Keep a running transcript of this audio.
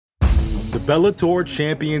Bellator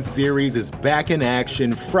Champion Series is back in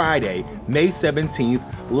action Friday, May 17th,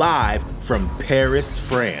 live from Paris,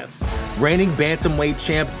 France. Reigning bantamweight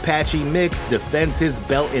champ Patchy Mix defends his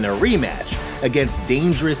belt in a rematch against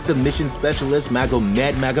dangerous submission specialist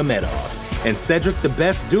Magomed Magomedov. And Cedric the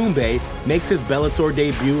Best Doumbé makes his Bellator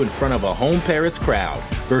debut in front of a home Paris crowd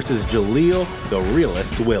versus Jaleel the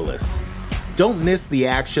Realist Willis. Don't miss the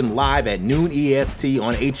action live at noon EST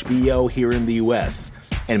on HBO here in the US.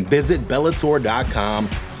 And visit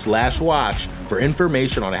Bellator.com/watch for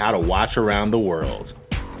information on how to watch around the world.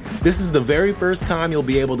 This is the very first time you'll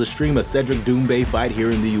be able to stream a Cedric Doumbé fight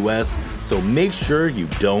here in the US, so make sure you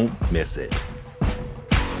don't miss it.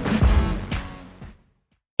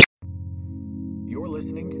 You're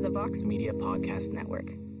listening to the Vox Media Podcast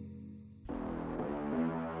Network.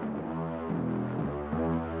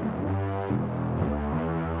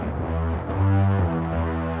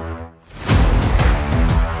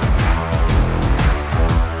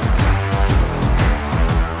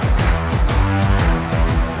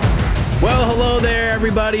 Hello there,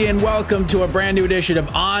 everybody, and welcome to a brand new edition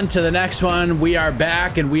of On to the Next One. We are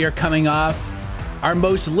back, and we are coming off our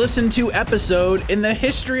most listened to episode in the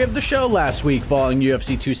history of the show last week following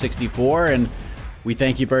UFC 264, and we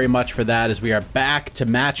thank you very much for that as we are back to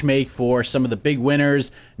matchmake for some of the big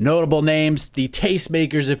winners, notable names, the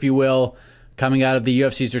tastemakers, if you will, coming out of the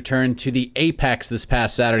UFC's return to the Apex this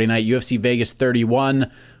past Saturday night, UFC Vegas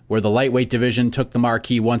 31, where the lightweight division took the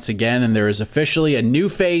marquee once again, and there is officially a new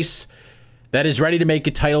face that is ready to make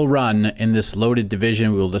a title run in this loaded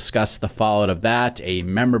division. We will discuss the fallout of that, a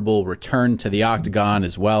memorable return to the octagon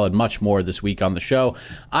as well, and much more this week on the show.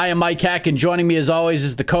 I am Mike Heck, and joining me as always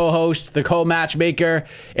is the co-host, the co-matchmaker,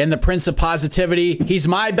 and the Prince of Positivity. He's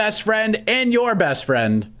my best friend and your best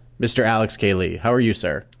friend, Mr. Alex K. Lee. How are you,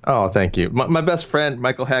 sir? Oh, thank you. My best friend,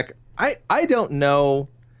 Michael Heck. I don't know.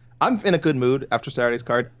 I'm in a good mood after Saturday's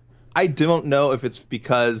card. I don't know if it's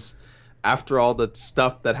because after all the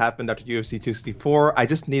stuff that happened after UFC 264, I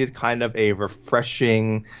just needed kind of a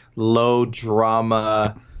refreshing, low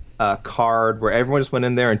drama card where everyone just went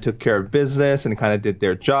in there and took care of business and kind of did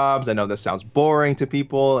their jobs. I know this sounds boring to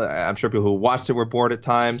people. I'm sure people who watched it were bored at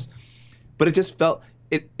times, but it just felt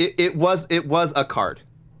it was a card,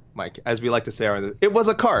 Mike, as we like to say. It was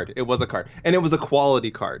a card. It was a card, and it was a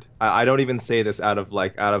quality card. I don't even say this out of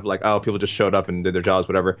like oh, people just showed up and did their jobs,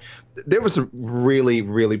 whatever. There was some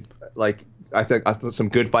really I think some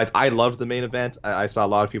good fights. I loved the main event. I saw a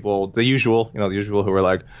lot of people, the usual who were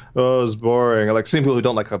like, oh, it was boring. Like same people who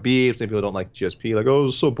don't like Khabib, same people who don't like GSP, like, oh, it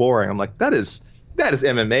was so boring. I'm like, that is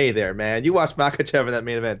MMA there, man. You watch Makhachev in that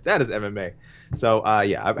main event, that is MMA. So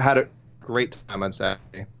yeah, I've had a great time on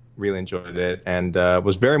Saturday. Really enjoyed it, and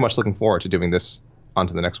was very much looking forward to doing this on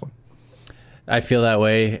to the next one. I feel that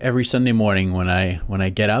way every Sunday morning when I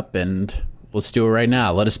get up, and let's do it right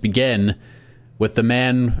now. Let us begin with the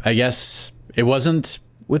man, I guess it wasn't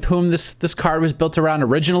with whom this card was built around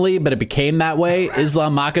originally, but it became that way,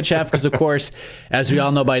 Islam Makhachev, because of course, as we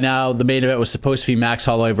all know by now, the main event was supposed to be Max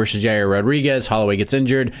Holloway versus Yair Rodriguez. Holloway gets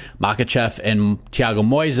injured. Makhachev and Thiago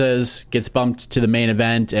Moises gets bumped to the main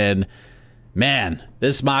event, and man,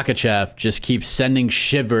 this Makhachev just keeps sending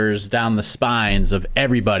shivers down the spines of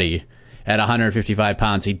everybody at 155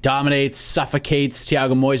 pounds. He dominates, suffocates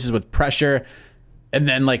Thiago Moises with pressure, and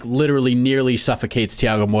then literally nearly suffocates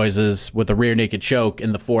Thiago Moises with a rear naked choke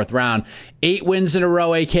in the fourth round. 8 wins in a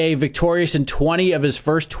row, AK, victorious in 20 of his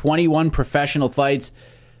first 21 professional fights.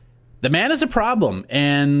 The man is a problem,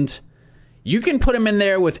 and you can put him in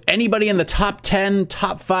there with anybody in the top 10,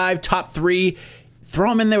 top 5, top 3.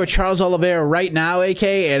 Throw him in there with Charles Oliveira right now, AK,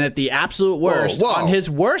 and at the absolute worst, on his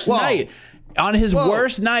worst night,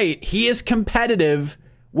 he is competitive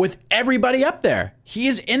with everybody up there. He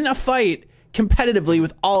is in a fight competitively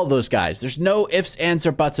with all of those guys. There's no ifs, ands,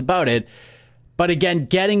 or buts about it. But again,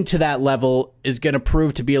 getting to that level is going to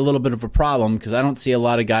prove to be a little bit of a problem because I don't see a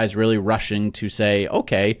lot of guys really rushing to say,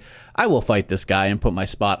 okay, I will fight this guy and put my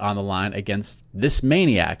spot on the line against this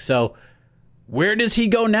maniac. So where does he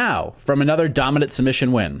go now from another dominant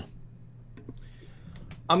submission win?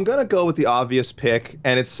 I'm going to go with the obvious pick,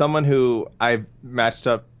 and it's someone who I've matched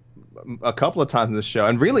up a couple of times in this show,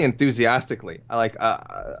 and really enthusiastically. I like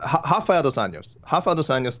Rafael dos Anjos. Rafael dos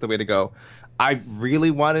Anjos is the way to go. I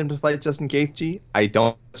really wanted him to fight Justin Gaethje. I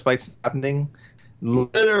don't. This fight's happening.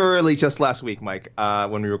 Literally just last week, Mike,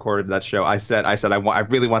 when we recorded that show, I said I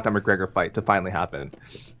really want that McGregor fight to finally happen.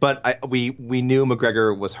 But we knew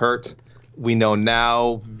McGregor was hurt. We know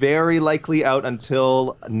now, very likely out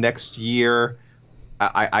until next year.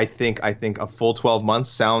 I think a full 12 months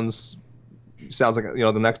sounds sounds like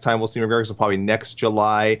the next time we'll see McGregor is probably next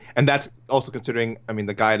July, and that's also considering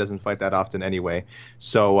the guy doesn't fight that often anyway.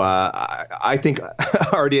 So I think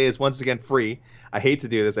RDA is once again free. I hate to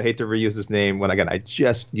do this. I hate to reuse this name when I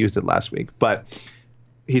just used it last week, but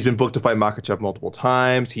he's been booked to fight Makhachev multiple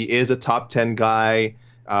times. He is a top 10 guy.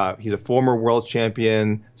 He's a former world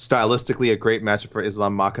champion. Stylistically, a great matchup for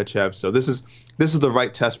Islam Makhachev. So this is the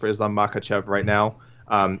right test for Islam Makhachev right now.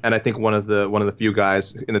 And I think one of the few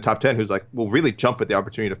guys in the top 10 who's will really jump at the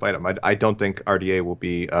opportunity to fight him. I don't think RDA will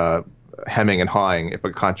be hemming and hawing if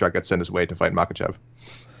a contract gets sent his way to fight Makhachev.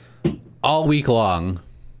 All week long,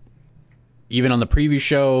 even on the preview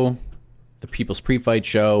show, the People's Pre-Fight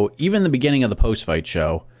show, even the beginning of the post-fight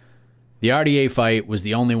show, the RDA fight was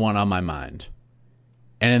the only one on my mind.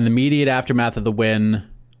 And in the immediate aftermath of the win,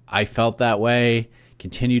 I felt that way,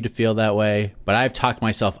 continued to feel that way, but I've talked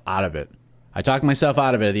myself out of it. I talked myself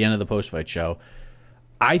out of it at the end of the post-fight show.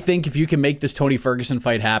 I think if you can make this Tony Ferguson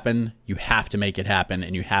fight happen, you have to make it happen,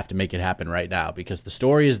 and you have to make it happen right now because the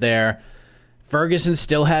story is there. Ferguson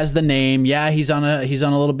still has the name. Yeah, he's on a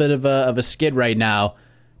little bit of a skid right now,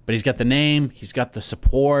 but he's got the name, he's got the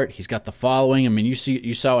support, he's got the following. I mean, you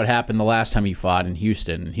saw what happened the last time he fought in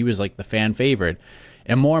Houston, and he was like the fan favorite.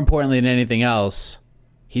 And more importantly than anything else,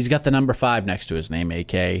 he's got the number 5 next to his name,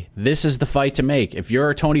 AK. This is the fight to make. If you're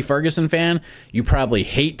a Tony Ferguson fan, you probably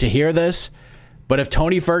hate to hear this, but if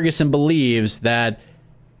Tony Ferguson believes that,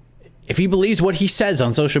 if he believes what he says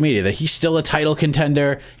on social media, that he's still a title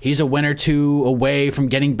contender, he's a win or two away from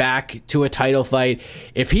getting back to a title fight,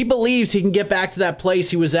 if he believes he can get back to that place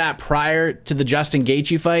he was at prior to the Justin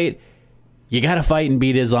Gaethje fight, you got to fight and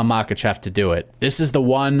beat Islam Makhachev to do it. This is the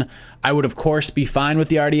one. I would, of course, be fine with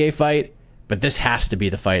the RDA fight, but this has to be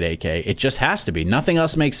the fight, AK. It just has to be. Nothing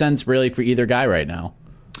else makes sense, really, for either guy right now.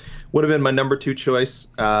 Would have been my number 2 choice.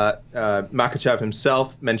 Makhachev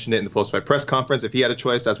himself mentioned it in the post-fight press conference. If he had a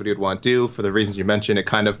choice, that's what he would want to do. For the reasons you mentioned, it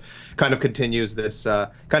kind of continues this,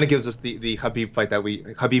 kind of gives us the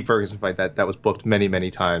Khabib Ferguson fight that was booked many,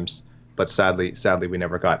 many times. But sadly, we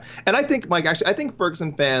never got. And I think, Mike, I think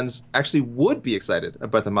Ferguson fans actually would be excited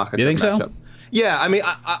about the Makhachev matchup. You think so? Yeah, I mean,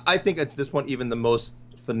 I think at this point, even the most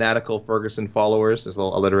fanatical Ferguson followers, this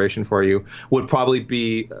little alliteration for you, would probably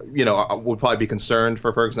be concerned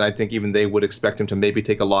for Ferguson. I think even they would expect him to maybe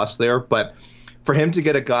take a loss there. But for him to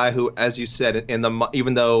get a guy who, as you said,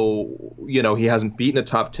 even though he hasn't beaten a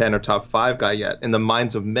top 10 or top 5 guy yet, in the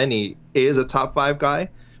minds of many is a top 5 guy,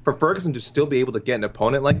 for Ferguson to still be able to get an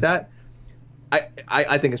opponent like that,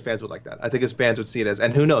 I think his fans would like that. I think his fans would see it as,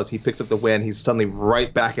 and who knows, he picks up the win, he's suddenly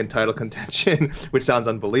right back in title contention, which sounds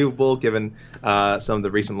unbelievable given some of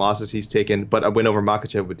the recent losses he's taken. But a win over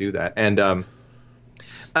Makhachev would do that. And again,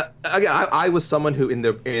 I was someone who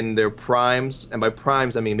in their primes, and by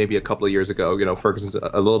primes I mean maybe a couple of years ago, Ferguson's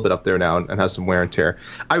a little bit up there now and has some wear and tear.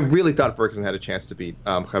 I really thought Ferguson had a chance to beat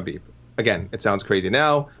Khabib. Again, it sounds crazy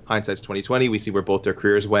now. Hindsight's 2020. We see where both their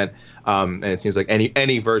careers went, and it seems like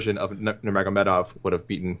any version of Nurmagomedov would have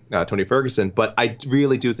beaten Tony Ferguson. But I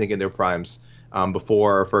really do think in their primes,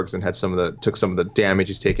 before Ferguson had took some of the damage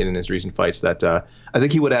he's taken in his recent fights, that I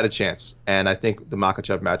think he would have had a chance. And I think the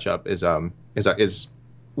Makhachev matchup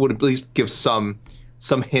would at least give some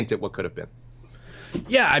hint at what could have been.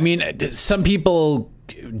 Yeah, I mean, some people,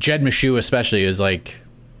 Jed Meshew especially, is like,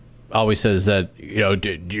 always says that,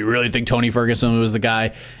 do you really think Tony Ferguson was the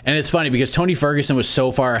guy? And it's funny because Tony Ferguson was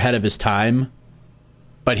so far ahead of his time,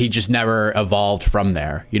 but he just never evolved from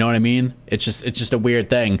there. You know what I mean? It's just a weird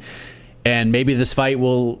thing. And maybe this fight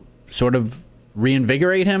will sort of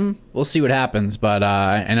reinvigorate him. We'll see what happens. But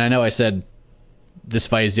and I know I said this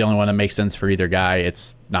fight is the only one that makes sense for either guy.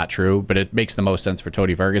 It's not true, but it makes the most sense for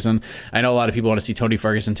Tony Ferguson. I know a lot of people want to see Tony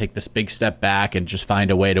Ferguson take this big step back and just find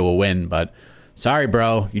a way to a win, but sorry,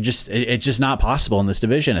 bro. It's just not possible in this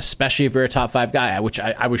division, especially if you're a top 5 guy, which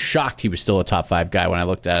I was shocked he was still a top 5 guy when I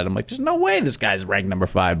looked at it. I'm like, there's no way this guy's ranked number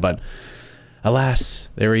 5, but alas,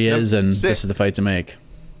 there he is, and this is the fight to make.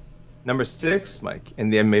 Number 6, Mike, in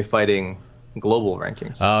the MMA Fighting global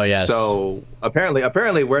rankings. Oh, yes. So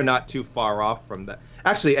apparently we're not too far off from that.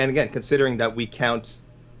 Actually, and again, considering that we count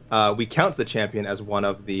the champion as one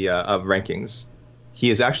of the of rankings, he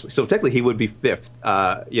is actually, so technically he would be 5th,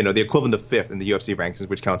 the equivalent of 5th in the UFC rankings,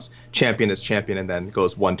 which counts champion as champion and then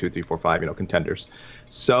goes 1, 2, 3, 4, 5, contenders.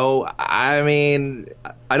 So, I mean,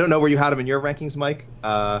 I don't know where you had him in your rankings, Mike,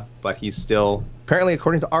 but he's still, apparently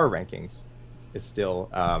according to our rankings, is still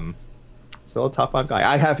a top 5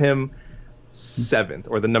 guy. I have him 7th,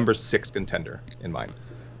 or the number 6 contender in mind.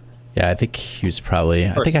 Yeah, I think he was probably,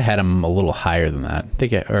 I think I had him a little higher than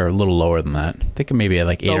that. Or a little lower than that. I think maybe at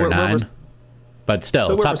like 8 or 9. But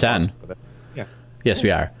still, top 10. Yeah. Yes, we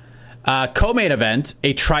are. Co-main event,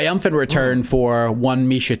 a triumphant return for one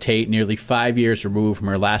Miesha Tate, nearly 5 years removed from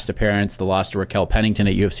her last appearance, the loss to Raquel Pennington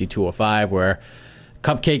at UFC 205, where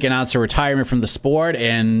Cupcake announced her retirement from the sport.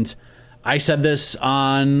 And I said this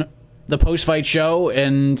on the post-fight show,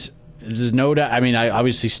 and there's no doubt. I mean, I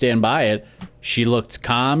obviously stand by it. She looked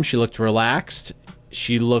calm. She looked relaxed.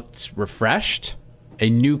 She looked refreshed. A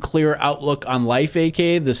new, clear outlook on life, AK,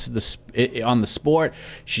 on the sport.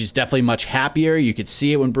 She's definitely much happier. You could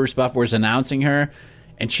see it when Bruce Buffer was announcing her.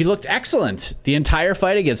 And she looked excellent the entire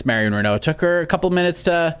fight against Marion Reneau. It took her a couple minutes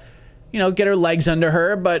to, get her legs under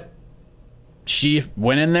her, but she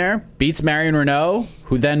went in there, beats Marion Reneau,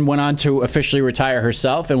 who then went on to officially retire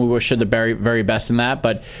herself, and we wish her the very, very best in that.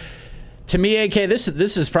 But to me, AK, this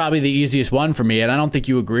is probably the easiest one for me, and I don't think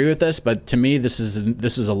you agree with this, but to me, this is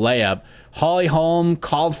a layup. Holly Holm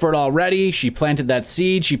called for it already. She planted that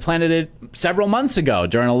seed. She planted it several months ago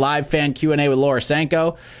during a live fan Q&A with Laura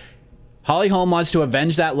Sanko. Holly Holm wants to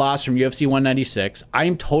avenge that loss from UFC 196.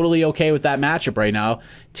 I'm totally okay with that matchup right now.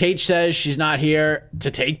 Tate says she's not here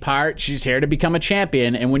to take part. She's here to become a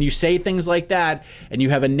champion. And when you say things like that, and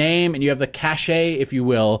you have a name and you have the cachet, if you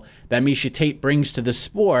will, that Miesha Tate brings to the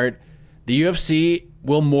sport, the UFC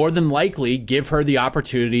will more than likely give her the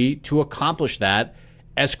opportunity to accomplish that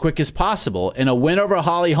as quick as possible. And a win over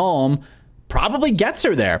Holly Holm probably gets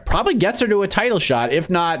her there, probably gets her to a title shot, if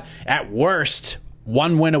not, at worst,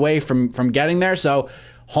 one win away from getting there. So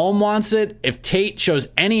Holm wants it. If Tate shows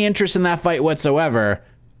any interest in that fight whatsoever,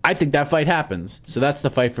 I think that fight happens. So that's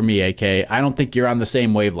the fight for me, AK. I don't think you're on the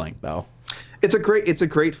same wavelength, though. It's a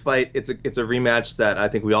great fight. It's a rematch that I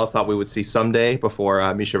think we all thought we would see someday before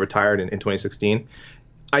Miesha retired in 2016.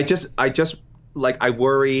 I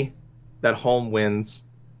worry that Holm wins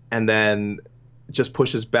and then just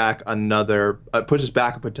pushes back a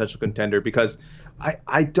potential contender, because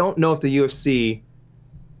I don't know if the UFC,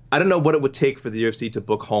 I don't know what it would take for the UFC to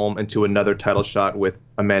book Holm into another title shot with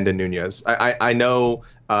Amanda Nunes. I know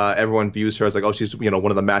everyone views her as like, oh, she's one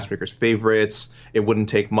of the matchmakers' favorites. It wouldn't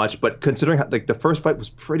take much, but considering how, the first fight was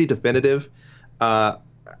pretty definitive, I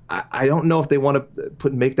don't know if they want to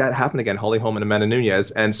make that happen again. Holly Holm and Amanda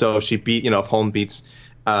Nunes, and so if if Holm beats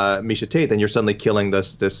Miesha Tate, then you're suddenly killing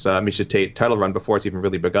this Miesha Tate title run before it's even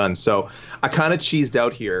really begun. So I kind of cheesed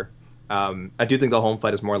out here. I do think the Holm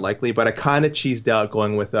fight is more likely, but I kind of cheesed out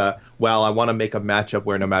going with, I want to make a matchup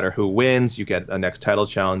where no matter who wins, you get a next title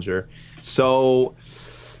challenger. So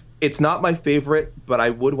it's not my favorite, but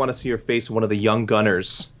I would want to see her face one of the young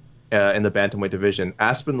gunners in the bantamweight division,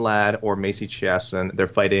 Aspen Ladd or Macy Chiasson. They're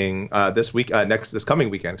fighting this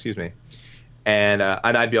coming weekend, excuse me. And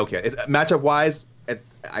I'd be okay. Matchup wise,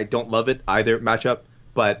 I don't love it either matchup,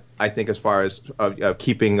 but I think as far as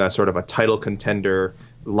keeping a sort of a title contender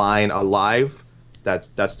line alive, that's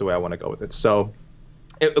the way I want to go with it. So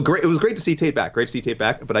it was great to see Tate back.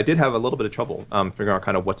 But I did have a little bit of trouble figuring out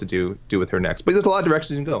kind of what to do with her next. But there's a lot of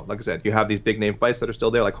directions you can go. Like I said, you have these big name fights that are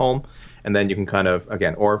still there, like Holm, and then you can kind of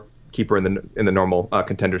or keep her in the normal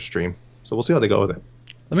contender stream. So we'll see how they go with it.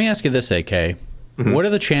 Let me ask you this, AK. Mm-hmm. What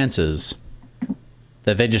are the chances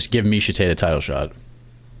that they just give Miesha Tate a title shot?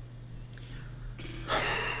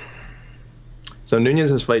 So Nunes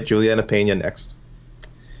has fight Juliana Pena next.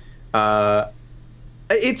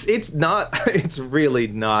 It's really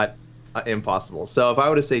not impossible. So if I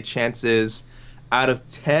were to say chances out of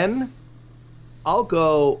 10, I'll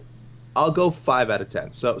go 5 out of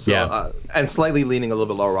 10. So yeah. And slightly leaning a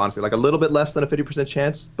little bit lower, honestly, like a little bit less than a 50%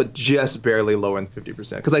 chance, but just barely lower than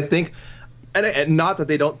 50%. Because I think, and not that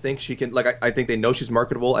they don't think she can, I think they know she's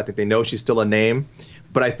marketable. I think they know she's still a name,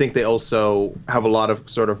 but I think they also have a lot of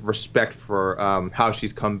sort of respect for how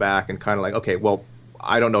she's come back and kind of like, okay, well,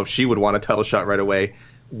 I don't know if she would want a title shot right away.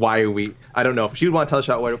 I don't know if she would want a title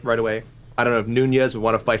shot right away. I don't know if Nunes would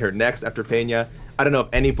want to fight her next after Pena. I don't know if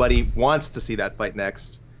anybody wants to see that fight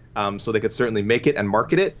next. So they could certainly make it and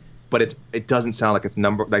market it, but it doesn't sound like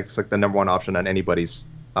it's like the number one option on anybody's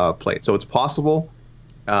plate. So it's possible,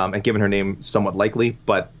 and given her name, somewhat likely,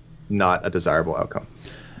 but not a desirable outcome.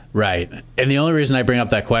 Right. And the only reason I bring up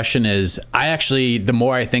that question is the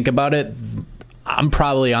more I think about it, I'm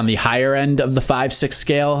probably on the higher end of the 5-6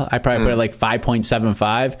 scale. I probably put it like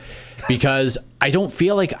 5.75 because I don't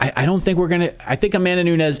feel like I don't think we're going to. I think Amanda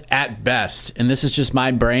Nunes at best, and this is just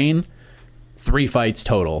my brain, 3 fights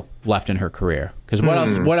total left in her career. Because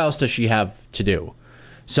what else does she have to do?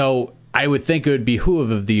 So I would think it would behoove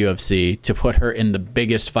of the UFC to put her in the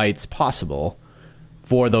biggest fights possible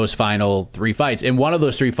for those final 3 fights. And one of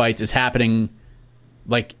those 3 fights is happening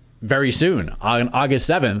like very soon on August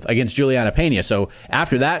 7th against Juliana Pena. So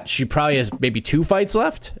after that, she probably has maybe 2 fights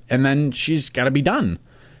left, and then she's got to be done.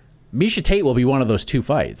 Miesha Tate will be one of those two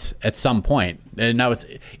fights at some point. And now it's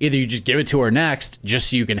either you just give it to her next just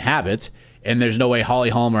so you can have it, and there's no way Holly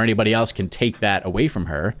Holm or anybody else can take that away from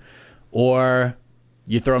her, or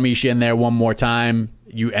you throw Miesha in there one more time,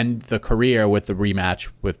 you end the career with the rematch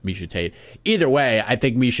with Miesha Tate. Either way, I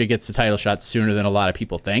think Miesha gets the title shot sooner than a lot of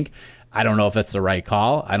people think. I don't know if that's the right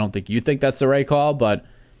call. I don't think you think that's the right call, but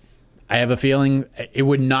I have a feeling it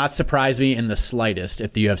would not surprise me in the slightest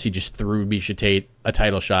if the UFC just threw Miesha Tate a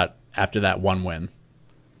title shot after that one win.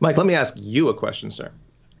 Mike, let me ask you a question, sir.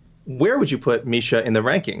 Where would you put Miesha in the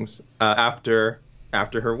rankings after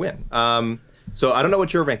her win? So I don't know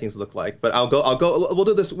what your rankings look like, but I'll go. We'll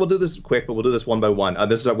do this quick, but we'll do this one by one.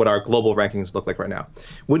 This is what our global rankings look like right now.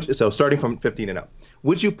 So starting from 15 and up,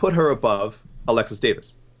 would you put her above Alexis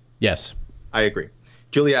Davis? Yes. I agree.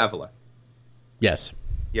 Julia Avila? Yes.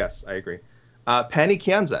 Yes, I agree. Pannie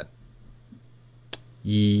Kianzad?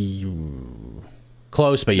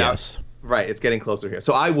 Close, but Now, yes. Right, it's getting closer here.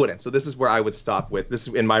 So I wouldn't. So this is where I would stop with. This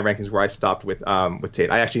is in my rankings where I stopped with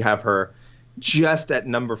Tate. I actually have her just at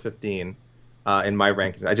number 15 in my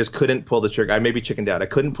rankings. I just couldn't pull the trigger. I maybe chickened out. I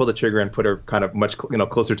couldn't pull the trigger and put her kind of much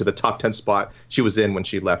closer to the top 10 spot she was in when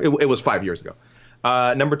she left. It was 5 years ago.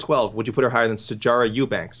 Number 12, would you put her higher than Sijara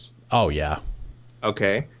Eubanks? Oh, yeah.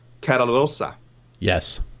 Okay. Catalosa?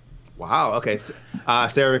 Yes. Wow. Okay.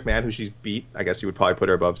 Sarah McMahon, who she's beat. I guess you would probably put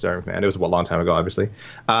her above Sarah McMahon. It was a long time ago, obviously.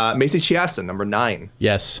 Macy Chiasson, number 9.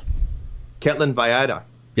 Yes. Ketlin Vallada.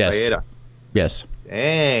 Yes. Vallada. Yes.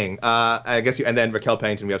 Dang. I guess and then Raquel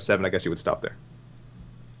Pennington, we have 7. I guess you would stop there.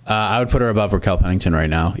 I would put her above Raquel Pennington right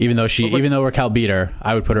now. Even though Raquel beat her,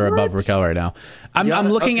 I would put her above Raquel right now. I'm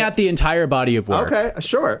looking at the entire body of work. Okay,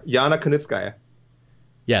 sure. Yana Kunitskaya.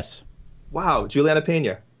 Yes. Wow. Juliana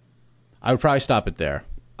Pena. I would probably stop it there.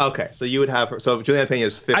 Okay, so you would have her. So Juliana Pena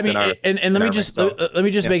is 5th. I mean, and let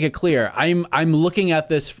me just make it clear. I'm looking at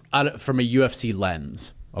this from a UFC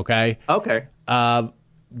lens. Okay. Okay.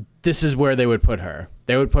 This is where they would put her.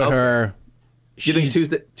 They would put her. You think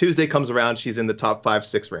Tuesday comes around, she's in the top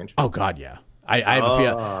 5-6 range? Oh God, yeah. I have a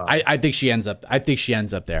feel. I think she ends up. I think she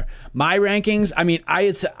ends up there. My rankings. I mean,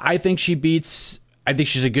 I think she beats. I think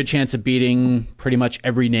she's a good chance of beating pretty much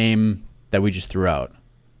every name that we just threw out.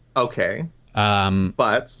 Okay.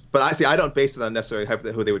 But I don't base it on necessarily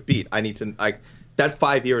who they would beat. I need to that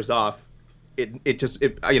 5 years off. I just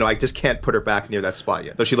can't put her back near that spot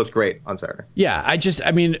yet. Though she looked great on Saturday. Yeah, I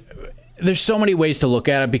mean, there's so many ways to look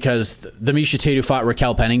at it because the Miesha Tate who fought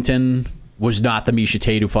Raquel Pennington was not the Miesha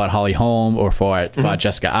Tate who fought Holly Holm or fought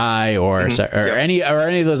Jessica Ai or any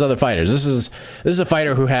of those other fighters. This is a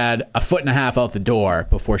fighter who had a foot and a half out the door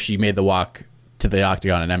before she made the walk to the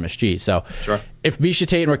octagon in MSG. So if Miesha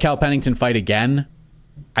Tate and Raquel Pennington fight again,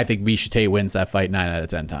 I think Miesha Tate wins that fight 9 out of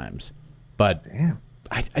 10 times. But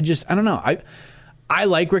I don't know. I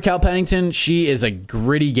like Raquel Pennington. She is a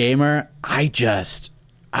gritty gamer. I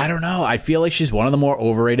don't know. I feel like she's one of the more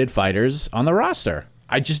overrated fighters on the roster.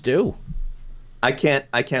 I just do. I can't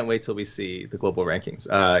wait till we see the global rankings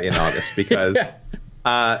in August because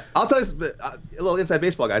I'll tell you a little inside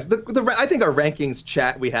baseball, guys. I think our rankings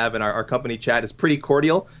chat we have in our company chat is pretty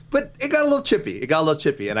cordial, but it got a little chippy.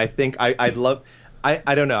 And I think I don't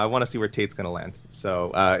know. I want to see where Tate's going to land.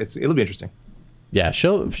 So it'll be interesting. Yeah,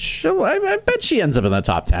 I bet she ends up in the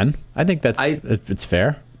top 10. I think it's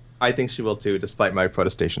fair. I think she will too, despite my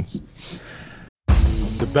protestations.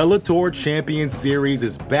 The Bellator Champion Series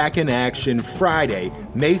is back in action Friday,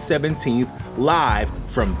 May 17th, live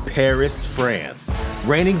from Paris, France.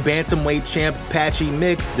 Reigning bantamweight champ Patchy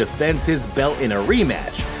Mix defends his belt in a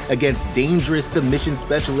rematch against dangerous submission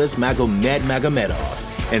specialist Magomed Magomedov.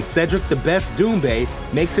 And Cedric the Best Doumbé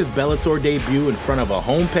makes his Bellator debut in front of a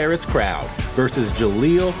home Paris crowd versus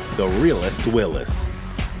Jaleel the Realist Willis.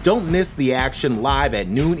 Don't miss the action live at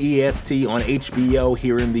noon EST on HBO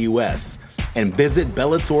here in the US. And visit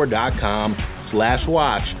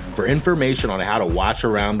Bellator.com/watch for information on how to watch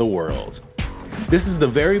around the world. This is the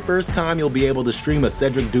very first time you'll be able to stream a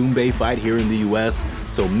Cedric Doumbé fight here in the US,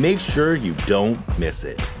 so make sure you don't miss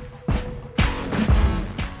it.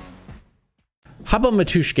 How about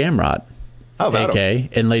Mateusz Gamrot? How about AK,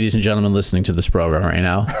 and ladies and gentlemen listening to this program right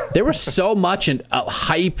now, there was so much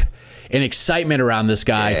hype and excitement around this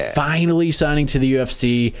guy finally signing to the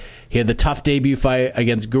UFC. He had the tough debut fight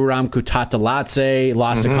against Guram Kutateladze,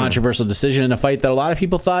 lost a controversial decision in a fight that a lot of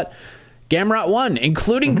people thought Gamrot won,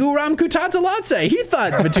 including Guram Kutateladze. He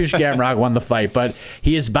thought Mateusz Gamrot won the fight, but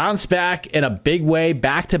he has bounced back in a big way,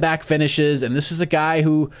 back-to-back finishes, and this is a guy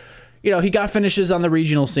who, he got finishes on the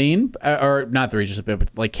regional scene, or not the regional,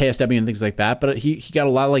 but like KSW and things like that. But he got a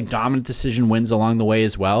lot of like dominant decision wins along the way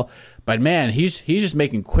as well. But man, he's just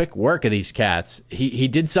making quick work of these cats. He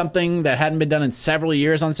did something that hadn't been done in several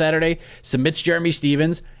years on Saturday. Submits Jeremy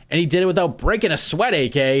Stevens, and he did it without breaking a sweat.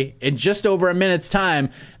 AK in just over a minute's time.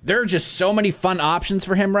 There are just so many fun options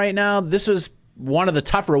for him right now. This was one of the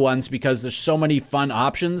tougher ones because there's so many fun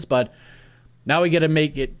options, but now we got to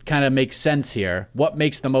make it kind of make sense here. What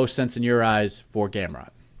makes the most sense in your eyes for Gamrot?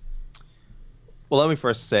 Well, let me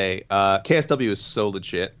first say, KSW is so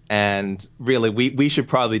legit, and really, we should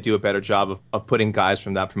probably do a better job of putting guys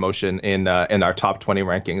from that promotion in our top 20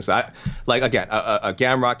 rankings.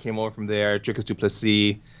 Gamrot came over from there, Dricus du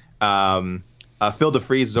Plessis, Phil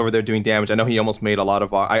DeFries is over there doing damage. I know he almost made a lot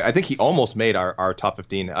of I think he almost made our top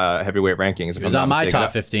 15 heavyweight rankings. He was on my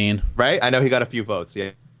top 15. Right? I know he got a few votes.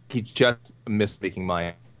 Yeah, he just missed making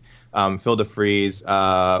mine. Phil DeFries,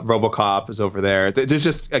 RoboCop is over there. There's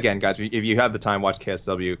just, again, guys, if you have the time, watch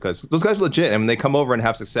KSW, because those guys are legit, and when they come over and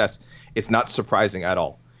have success, it's not surprising at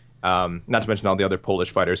all. Not to mention all the other Polish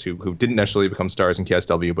fighters who didn't necessarily become stars in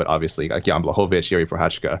KSW, but obviously like Jan Blachowicz, Yuri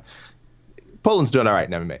Prochazka. Poland's doing all right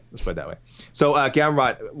in MMA. Let's put it that way. So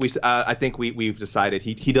Gamrot, I think we've decided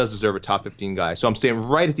he does deserve a top 15 guy. So I'm staying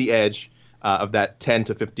right at the edge of that 10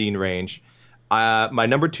 to 15 range. My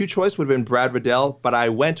number 2 choice would have been Brad Riddell, but I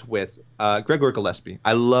went with Gregor Gillespie.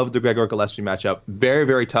 I love the Gregor Gillespie matchup. Very,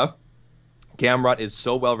 very tough. Gamrot is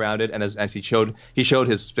so well-rounded, and as he showed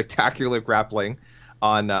his spectacular grappling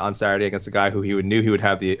on Saturday against a guy who knew he would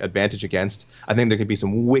have the advantage against. I think there could be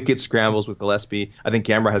some wicked scrambles with Gillespie. I think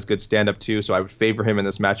Gamrot has good stand-up too, so I would favor him in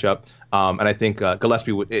this matchup. And I think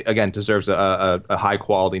Gillespie deserves a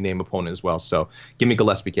high-quality name opponent as well. So give me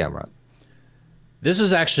Gillespie Gamrot. This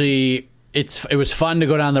was actually it was fun to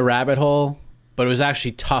go down the rabbit hole, but it was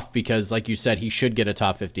actually tough because, like you said, he should get a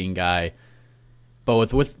top 15 guy.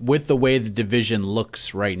 But with the way the division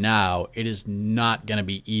looks right now, it is not going to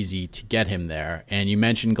be easy to get him there. And you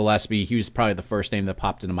mentioned Gillespie. He was probably the first name that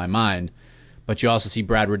popped into my mind. But you also see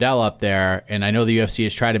Brad Riddell up there, and I know the UFC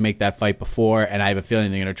has tried to make that fight before, and I have a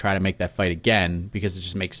feeling they're going to try to make that fight again because it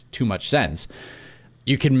just makes too much sense.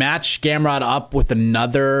 You can match Gamrot up with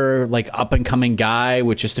another like up-and-coming guy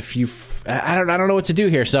with just a few... I don't know what to do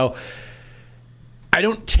here. So I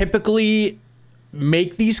don't typically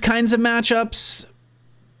make these kinds of matchups,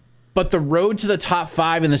 but the road to the top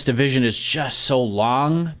 5 in this division is just so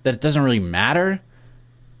long that it doesn't really matter.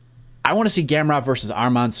 I want to see Gamrot versus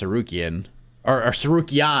Arman Tsarukyan. Or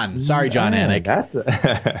Tsarukyan. Sorry, John Anik.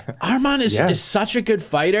 Arman is such a good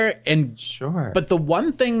fighter. And sure. But the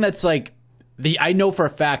one thing that's like... I know for a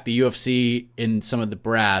fact the UFC in some of the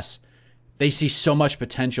brass, they see so much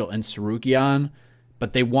potential in Tsarukyan,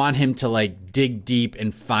 but they want him to like dig deep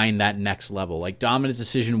and find that next level. Like dominant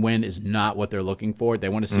decision win is not what they're looking for. They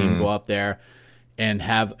want to see him go up there and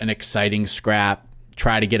have an exciting scrap,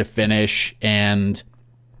 try to get a finish, and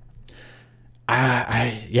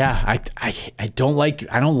I don't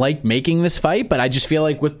like making this fight, but I just feel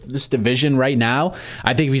like with this division right now,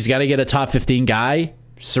 I think if he's got to get a top 15 guy,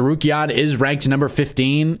 Tsarukyan is ranked number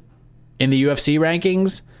 15 in the UFC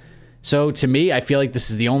rankings. So to me, I feel like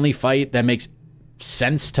this is the only fight that makes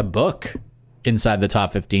sense to book inside the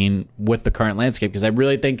top 15 with the current landscape, because I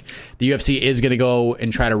really think the UFC is going to go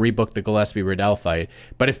and try to rebook the Gillespie Riddell fight.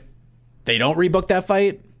 But if they don't rebook that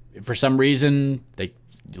fight, if for some reason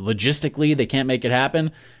logistically they can't make it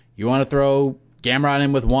happen, you want to throw Gamrot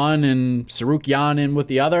in with one and Tsarukyan in with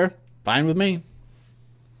the other, fine with me.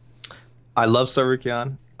 I love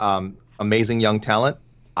Tsarukyan. Amazing young talent.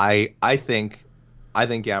 I think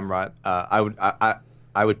Gamrot.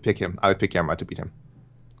 I would pick him. I would pick Gamrot to beat him.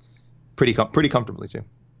 Pretty comfortably too.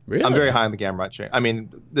 Really? I'm very high on the Gamrot train. I mean,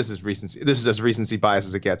 this is recency. This is as recency bias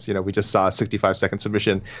as it gets. You know, we just saw a 65-second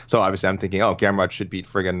submission, so obviously I'm thinking, oh, Gamrot should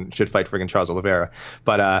fight friggin' Charles Oliveira.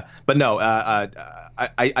 But no.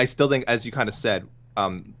 I still think, as you kind of said,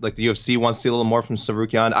 like the UFC wants to see a little more from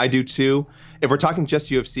Tsarukyan. I do too. If we're talking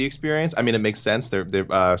just UFC experience, I mean, it makes sense.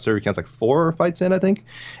 Tsarukyan's like 4 fights in, I think,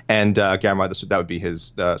 and Gamrot, that would be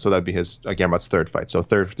his. So that would be his Gamrot's 3rd fight. So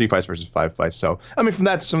 3 fights versus 5 fights. So I mean, from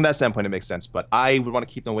that standpoint, it makes sense. But I would want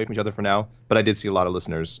to keep them away from each other for now. But I did see a lot of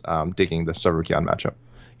listeners digging the Tsarukyan matchup.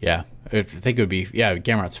 Yeah, I think it would be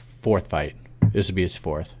Gamrot's 4th fight. This would be his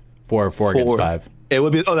 4th. 4 against 5. It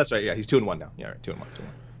would be. Oh, that's right. Yeah, he's 2-1 now. Yeah, right, 2-1.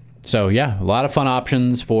 So, yeah, a lot of fun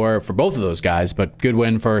options for both of those guys, but good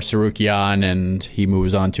win for Tsarukyan, and he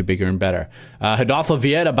moves on to bigger and better. Rodolfo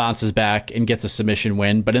Vieira bounces back and gets a submission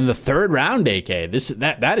win, but in the 3rd round, AK,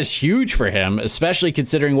 that is huge for him, especially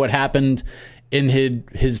considering what happened in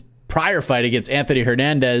his prior fight against Anthony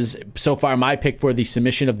Hernandez. So far, my pick for the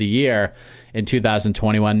submission of the year in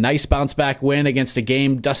 2021. Nice bounce back win against a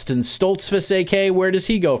game Dustin Stoltzfus, AK. Where does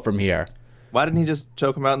he go from here? Why didn't he just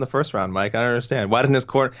choke him out in the first round, Mike? I don't understand. Why didn't his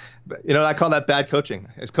corner? I call that bad coaching.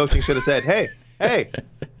 His coaching should have said, hey,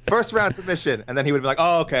 first round submission. And then he would be like,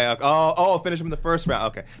 oh, okay. Oh, finish him in the first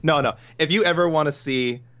round. Okay. No. If you ever want to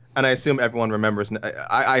see, and I assume everyone remembers,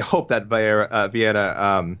 I hope that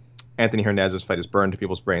Vieira Anthony Hernandez's fight is burned to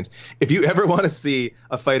people's brains. If you ever want to see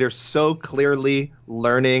a fighter so clearly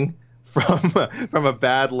learning from a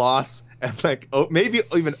bad loss and maybe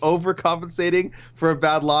even overcompensating for a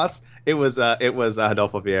bad loss, it was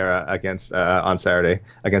Adolfo Vieira on Saturday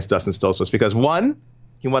against Dustin Stoltzfus, because one,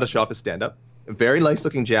 he wanted to show off his stand-up. A very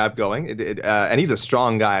nice-looking jab going, and he's a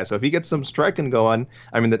strong guy. So if he gets some striking going,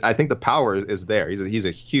 I think the power is there. He's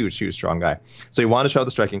a huge, strong guy. So he wanted to show off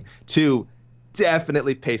the striking. Two,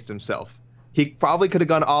 definitely paced himself. He probably could have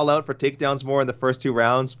gone all out for takedowns more in the first 2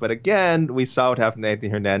 rounds, but again, we saw what happened to Anthony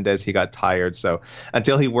Hernandez. He got tired. So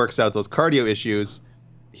until he works out those cardio issues,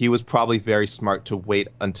 he was probably very smart to wait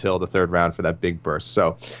until the 3rd round for that big burst.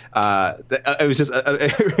 So it was just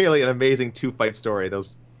really an amazing 2-fight story.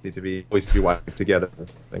 Those need to always be watching together.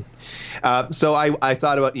 So I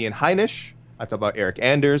thought about Ian Heinisch, I thought about Eric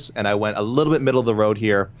Anders, and I went a little bit middle of the road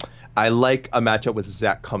here. I like a matchup with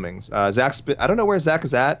Zach Cummings. I don't know where Zach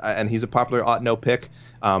is at, and he's a popular ought-no pick.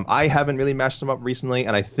 I haven't really matched him up recently,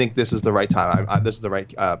 and I think this is the right time. This is the right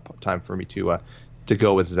time for me to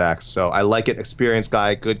go with Zach. So I like it. Experienced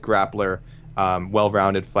guy, good grappler,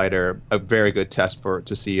 well-rounded fighter, a very good test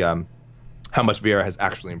to see how much Vieira has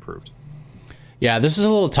actually improved. Yeah, this is a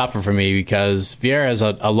little tougher for me because Vieira has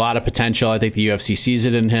a lot of potential. I think the UFC sees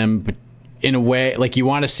it in him, but in a way, you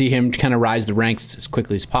want to see him kind of rise the ranks as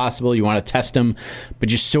quickly as possible. You want to test him, but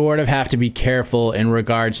you sort of have to be careful in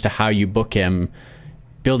regards to how you book him.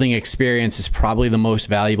 Building experience is probably the most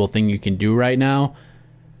valuable thing you can do right now.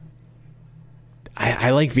 I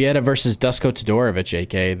like Vieira versus Dusko Todorovic,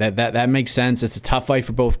 AK. That makes sense. It's a tough fight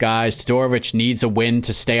for both guys. Todorovic needs a win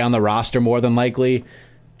to stay on the roster more than likely.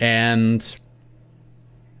 And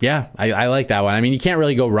yeah, I like that one. You can't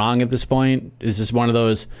really go wrong at this point. This is just one of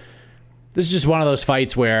those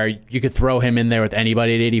fights where you could throw him in there with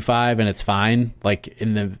anybody at 85 and it's fine.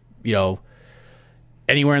 Anywhere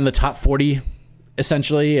in the top 40,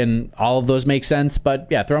 essentially, and all of those make sense. But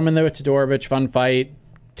yeah, throw him in there with Todorovic, fun fight.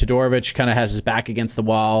 Todorovic kind of has his back against the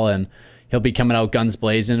wall and he'll be coming out guns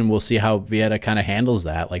blazing, and we'll see how Vieira kind of handles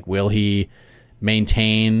that. Will he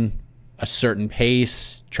maintain a certain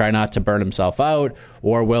pace, try not to burn himself out,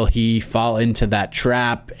 or will he fall into that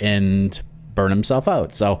trap and burn himself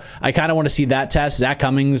out? So I kind of want to see that test. Zach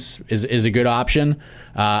Cummings is a good option.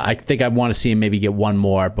 I think I want to see him maybe get one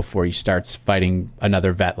more before he starts fighting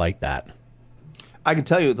another vet like that. I can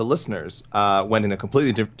tell you the listeners went in a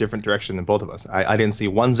completely different direction than both of us. I didn't see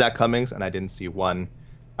one Zach Cummings, and I didn't see one.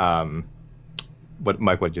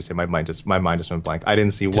 Mike, what did you say? My mind just went blank. I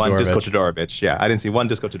didn't see one Dusko Todorovic. Yeah, I didn't see one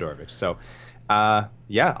Dusko Todorovic. So, so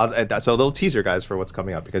a little teaser, guys, for what's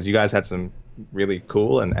coming up, because you guys had some really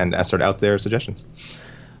cool and sort of out there suggestions.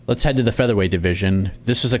 Let's head to the featherweight division.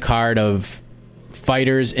 This was a card of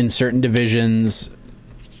fighters in certain divisions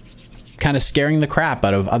kind of scaring the crap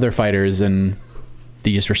out of other fighters in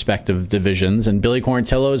these respective divisions, and Billy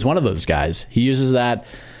Quarantillo is one of those guys. He uses that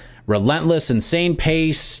relentless, insane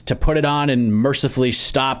pace to put it on and mercifully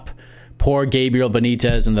stop poor Gabriel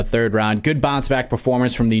Benitez in the 3rd round. Good bounce back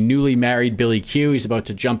performance from the newly married Billy Q. He's about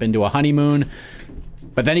to jump into a honeymoon,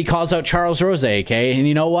 but then he calls out Charles Rose, AK, and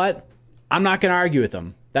you know what? I'm not going to argue with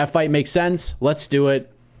him. That fight makes sense. Let's do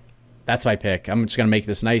it. That's my pick. I'm just going to make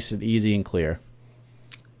this nice and easy and clear.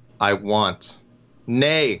 I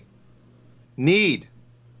need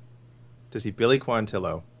to see Billy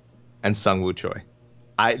Quarantillo and Sung Woo Choi.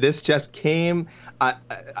 This just came.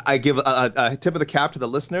 I give a tip of the cap to the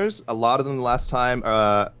listeners. A lot of them the last time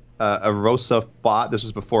Arosa fought, this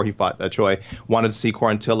was before he fought Choi, wanted to see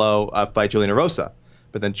Quarantillo fight Julian Arosa.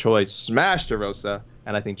 But then Choi smashed Arosa,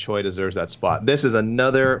 and I think Choi deserves that spot. This is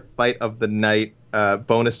another fight of the night.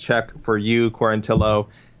 Bonus check for you, Quarantillo.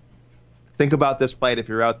 Think about this fight if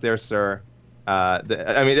you're out there, sir.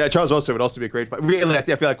 Charles Rosa would also be a great fight. Really, I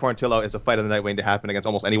feel like Quarantillo is a fight of the night waiting to happen against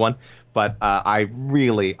almost anyone. But I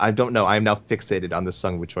don't know. I'm now fixated on the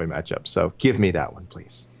Sung Woo Choi matchup. So give me that one,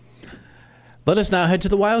 please. Let us now head to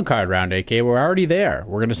the wild card round, AK. We're already there.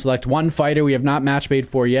 We're going to select one fighter we have not match made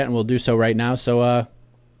for yet, and we'll do so right now. So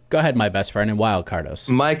go ahead, my best friend, and wild card us.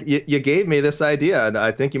 Mike, you gave me this idea.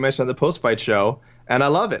 I think you mentioned on the post-fight show. And I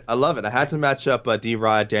love it. I had to match up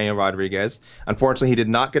D-Rod, Daniel Rodriguez. Unfortunately, he did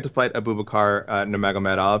not get to fight Abubakar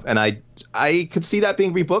Nurmagomedov, and I could see that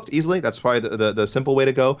being rebooked easily. That's probably the simple way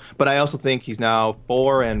to go. But I also think he's now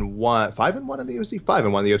 5-1 in the UFC,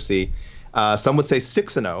 5-1 in the UFC. Some would say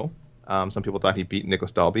 6-0. Some people thought he beat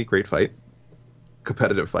Nicholas Dalby. Great fight,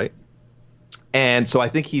 competitive fight. And so I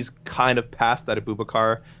think he's kind of past that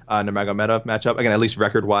Abubakar Nurmagomedov matchup. Again, at least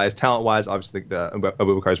record-wise, talent-wise, obviously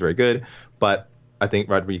Abubakar is very good, but I think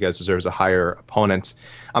Rodriguez deserves a higher opponent.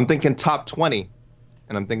 I'm thinking top 20,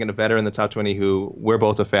 and I'm thinking a veteran in the top 20 who we're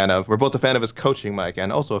both a fan of. We're both a fan of his coaching, Mike,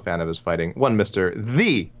 and also a fan of his fighting. One Mr.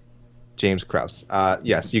 The James Krause.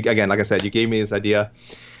 Yes, again, like I said, you gave me this idea.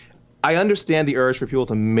 I understand the urge for people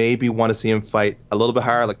to maybe want to see him fight a little bit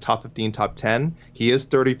higher, like top 15, top 10. He is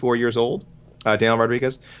 34 years old. Daniel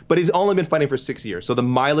Rodriguez, but he's only been fighting for 6 years, so the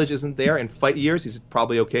mileage isn't there. In fight years, he's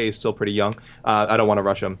probably okay. He's still pretty young. I don't want to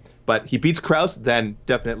rush him, but he beats Krause, then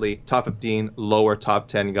definitely top 15, lower top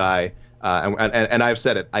 10 guy. And I've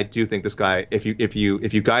said it. I do think this guy, if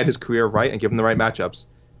you guide his career right and give him the right matchups,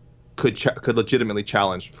 could legitimately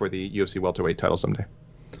challenge for the UFC welterweight title someday.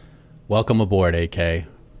 Welcome aboard, AK.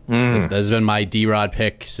 This has been my D-Rod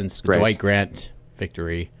pick since the Dwight Grant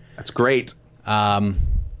victory. That's great.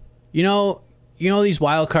 You know these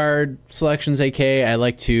wild card selections, AK, I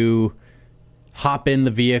like to hop in the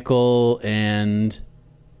vehicle and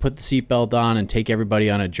put the seatbelt on and take everybody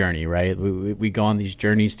on a journey, right? We go on these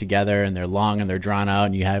journeys together, and they're long and they're drawn out,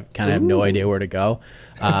 and you have no idea where to go.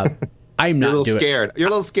 I'm not. You're a little scared. You're a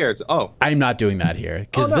little scared. Oh, I'm not doing that here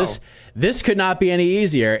because this could not be any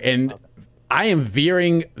easier, and I am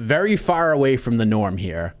veering very far away from the norm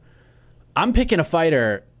here. I'm picking a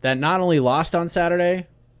fighter that not only lost on Saturday,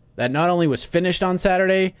 that not only was finished on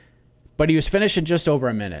Saturday, but he was finished in just over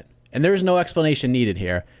a minute. And there's no explanation needed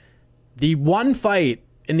here. The one fight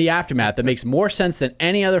in the aftermath that makes more sense than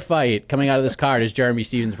any other fight coming out of this card is Jeremy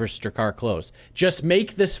Stephens versus Drakkar Klose. Just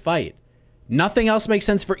make this fight. Nothing else makes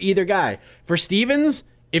sense for either guy. For Stephens,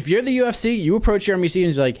 if you're the UFC, you approach Jeremy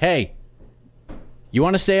Stephens like, hey, you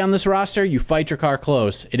want to stay on this roster? You fight Drakkar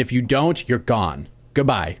Klose. And if you don't, you're gone.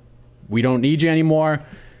 Goodbye. We don't need you anymore.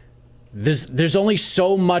 There's only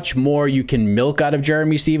so much more you can milk out of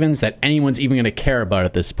Jeremy Stephens that anyone's even going to care about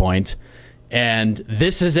at this point. And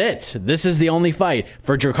this is it. This is the only fight.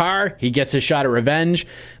 For Drakkar, he gets his shot at revenge.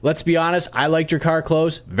 Let's be honest, I like Drakkar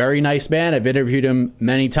Klose. Very nice man. I've interviewed him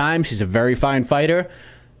many times. He's a very fine fighter.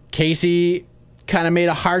 Casey kind of made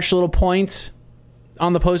a harsh little point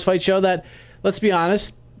on the post-fight show that, let's be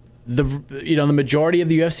honest, the majority of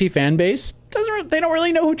the UFC fan base they don't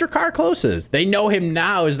really know who Drakkar Klose is. They know him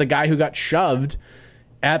now as the guy who got shoved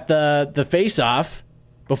at the face-off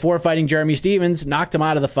before fighting Jeremy Stephens, knocked him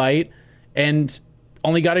out of the fight, and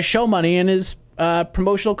only got his show money and his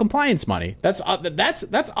promotional compliance money. That's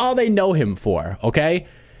all they know him for. Okay,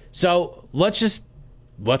 so let's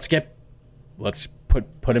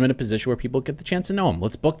put him in a position where people get the chance to know him.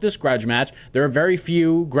 Let's book this grudge match. There are very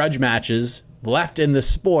few grudge matches left in this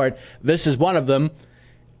sport. This is one of them.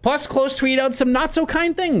 Plus, Klose tweeted out some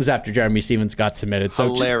not-so-kind things after Jeremy Stephens got submitted.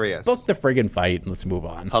 So hilarious. Just book the friggin' fight and let's move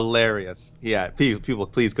on. Hilarious. Yeah, people,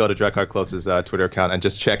 please go to Drakkar Klose's Twitter account and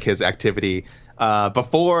just check his activity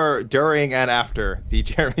before, during, and after the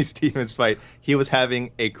Jeremy Stephens fight. He was having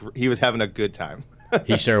a good time.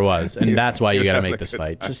 He sure was, and that's why you got to make this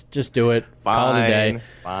fight. Just do it. Fine, call it a day.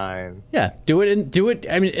 Fine. Yeah, do it.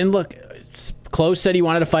 I mean, and look, Klose said he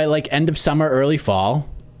wanted to fight like end of summer, early fall.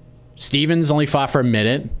 Stephens only fought for a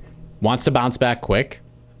minute, wants to bounce back quick.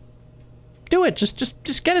 Do it.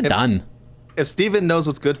 Just get it done. If Steven knows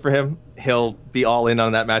what's good for him, he'll be all in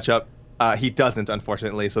on that matchup. He doesn't,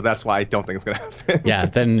 unfortunately, so that's why I don't think it's going to happen. Yeah,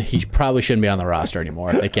 then he probably shouldn't be on the roster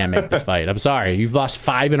anymore if they can't make this fight. I'm sorry. You've lost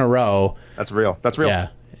 5 in a row. That's real. Yeah.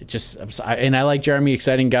 And I like Jeremy,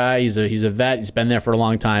 exciting guy. He's a vet. He's been there for a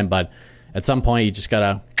long time, but at some point you just got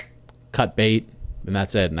to cut bait. And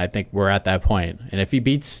that's it. And I think we're at that point. And if he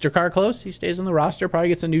beats Drakkar Klose, he stays on the roster, probably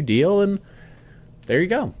gets a new deal, and there you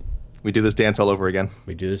go. We do this dance all over again.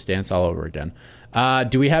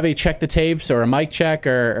 Do we have a check the tapes or a mic check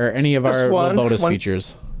or any of our bonus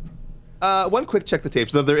features? One quick check the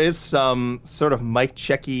tapes. Though there is some sort of mic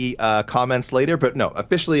checky comments later, but no,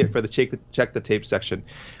 officially for the check the tape section.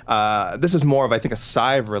 This is more of, I think, a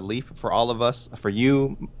sigh of relief for all of us, for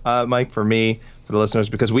you, Mike, for me, for the listeners,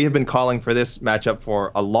 because we have been calling for this matchup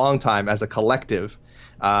for a long time as a collective.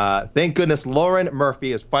 Thank goodness Lauren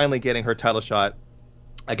Murphy is finally getting her title shot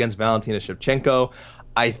against Valentina Shevchenko.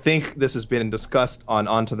 I think this has been discussed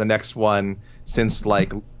on to the next one since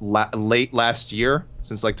like late last year,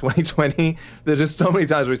 since like 2020. There's just so many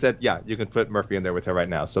times where we said, yeah, you can put Murphy in there with her right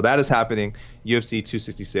now. So that is happening. UFC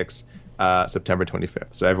 266, September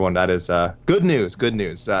 25th. So everyone, that is good news. Good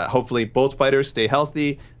news. Hopefully both fighters stay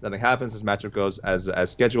healthy. Nothing happens. This matchup goes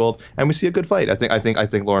as scheduled, and we see a good fight. I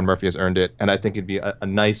think Lauren Murphy has earned it, and I think it'd be a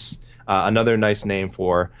nice another nice name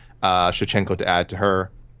for Shevchenko to add to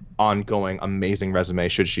her ongoing amazing resume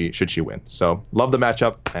should she win. So love the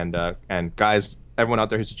matchup, and guys, everyone out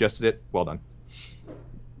there who suggested it, well done.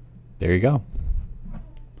 There you go.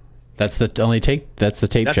 That's the only tape. That's the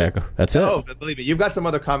tape check. That's it. Oh, believe me, you've got some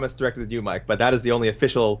other comments directed at you, Mike, but that is the only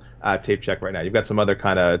official tape check right now. You've got some other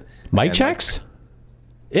kind of mic checks.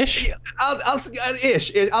 Ish. I'll say.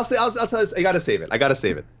 I'll tell you. I gotta save it.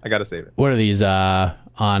 What are these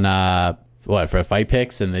on? What, for fight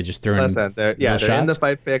picks, and they just threw in they're in the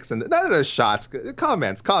fight picks, and none of those shots.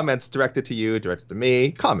 Comments directed to you, directed to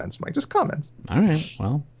me. Comments, Mike, just comments. All right.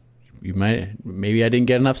 Well, maybe I didn't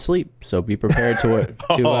get enough sleep, so be prepared to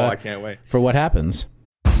I can't wait for what happens.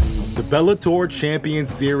 The Bellator Champion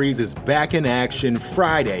Series is back in action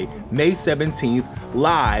Friday, May 17th,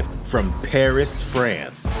 live from Paris,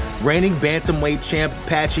 France. Reigning bantamweight champ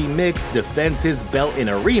Patchy Mix defends his belt in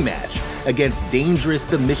a rematch against dangerous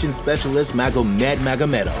submission specialist Magomed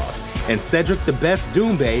Magomedov. And Cedric the Best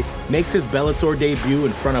Doumbé makes his Bellator debut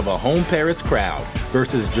in front of a home Paris crowd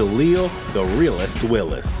versus Jaleel the Realist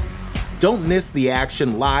Willis. Don't miss the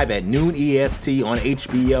action live at noon EST on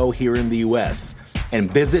HBO here in the US. And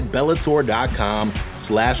visit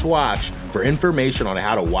Bellator.com/watch for information on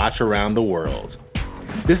how to watch around the world.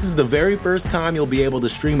 This is the very first time you'll be able to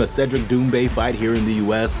stream a Cedric Doumbé fight here in the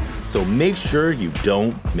US, so make sure you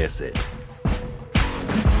don't miss it.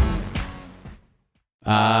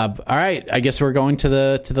 All right, I guess we're going to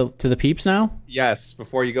the peeps now. Yes.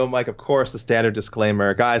 Before you go, Mike, of course, the standard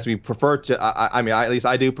disclaimer, guys. We prefer to. I mean, at least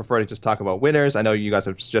I do prefer to just talk about winners. I know you guys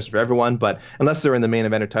have suggested for everyone, but unless they're in the main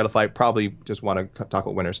event or title fight, probably just want to talk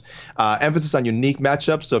about winners. Emphasis on unique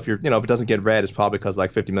matchups. So if if it doesn't get read, it's probably because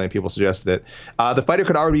like 50 million people suggested it. The fighter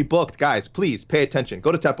could already be booked. Guys, please pay attention.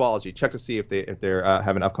 Go to Tapology. Check to see if they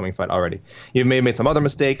have an upcoming fight already. You may have made some other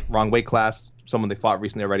mistake, wrong weight class. Someone they fought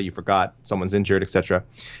recently already, you forgot, someone's injured, etc.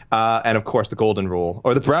 And of course the golden rule,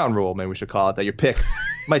 or the brown rule, maybe we should call it, that your pick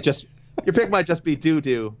might just be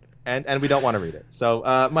doo-doo, and we don't want to read it.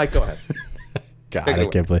 So Mike, go ahead. God, I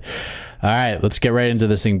can't believe. All right, let's get right into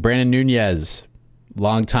this thing. Brandon Nunez,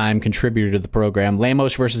 longtime contributor to the program.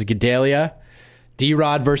 Lemos versus Gedalia.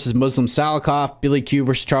 D-Rod versus Muslim Salikov. Billy Q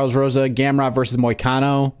versus Charles Rosa. Gamrot versus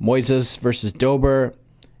Moicano. Moises versus Dober.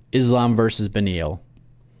 Islam versus Benil.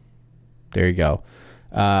 There you go.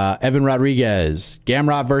 Evan Rodriguez.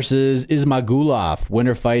 Gamrot versus Ismagulov.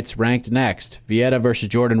 Winner fights ranked next. Vieta versus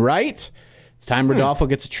Jordan Wright. It's time Rodolfo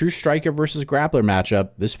gets a true striker versus grappler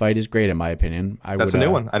matchup. This fight is great in my opinion. That's a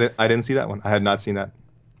new one. I didn't see that one. I had not seen that.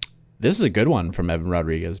 This is a good one from Evan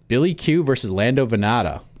Rodriguez. Billy Q versus Lando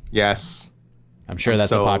Venata. Yes. I'm sure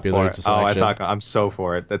that's a popular selection. I'm so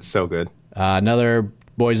for it. That's so good. Another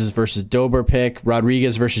Moises versus Dober pick.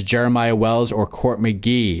 Rodriguez versus Jeremiah Wells or Court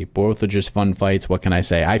McGee. Both are just fun fights. What can I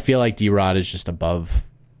say? I feel like D-Rod is just above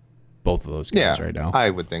both of those guys right now. I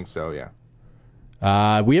would think so, yeah.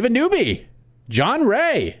 We have a newbie. John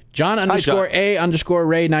Ray.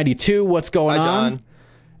 John_A_Ray 92. What's going on?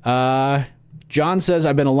 John says,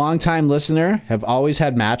 I've been a long time listener, have always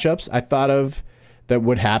had matchups I thought of that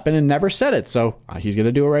would happen and never said it. So he's going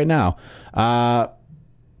to do it right now.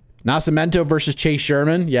 Nascimento versus Chase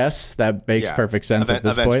Sherman. Yes, that makes perfect sense at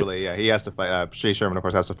this point. Eventually, yeah. He has to fight. Chase Sherman, of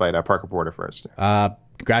course, has to fight Parker Porter first.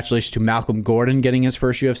 Congratulations to Malcolm Gordon getting his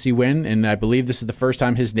first UFC win. And I believe this is the first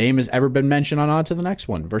time his name has ever been mentioned on to the next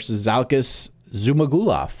one versus Zalkas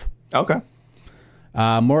Zumagulov. Okay.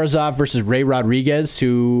 Morozov versus Ray Rodriguez,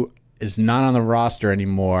 who is not on the roster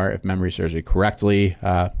anymore, if memory serves me correctly.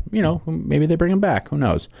 Maybe they bring him back. Who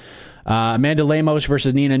knows? Amanda Lemos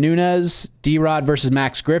versus Nina Nunes. D-Rod versus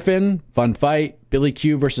Max Griffin. Fun fight. Billy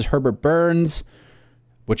Q versus Herbert Burns,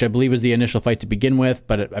 which I believe was the initial fight to begin with,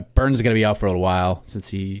 but Burns is going to be out for a little while since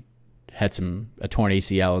he had a torn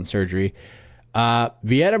ACL and surgery.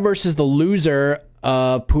 Vieta versus the loser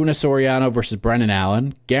of Puna Soriano versus Brendan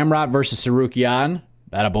Allen. Gamrot versus Sarukian.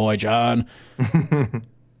 That boy, John.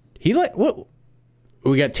 We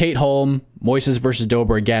got Tate Holm, Moises versus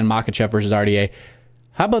Dober again, Makhachev versus RDA.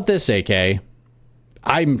 How about this, AK?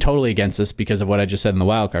 I'm totally against this because of what I just said in the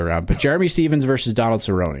wildcard round, but Jeremy Stevens versus Donald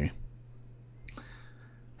Cerrone.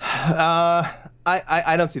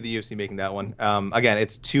 I don't see the UFC making that one. Again,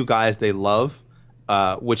 it's two guys they love.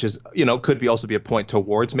 which is, could be also be a point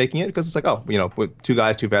towards making it, because it's like, with two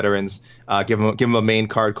guys, two veterans, give them a main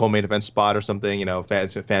card, co-main event spot or something,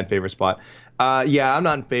 fan favorite spot. Yeah, I'm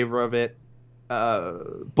not in favor of it.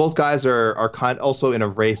 Both guys are kind of also in a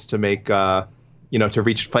race to make, to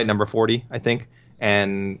reach fight number 40, I think.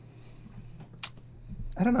 And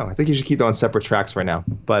I don't know. I think you should keep them on separate tracks right now.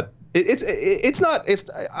 But it's not.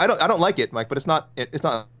 I don't like it, Mike. But it's not.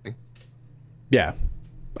 Yeah,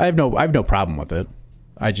 I have no problem with it.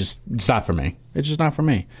 It's not for me. It's just not for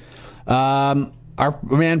me. Our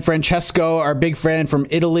man Francesco, our big friend from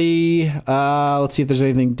Italy. Let's see if there's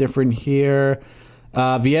anything different here.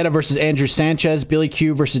 Vieta versus Andrew Sanchez. Billy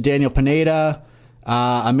Q versus Daniel Pineda.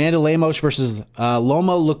 Amanda Lemos versus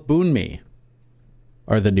Loma Lukbunmi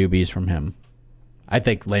are the newbies from him. I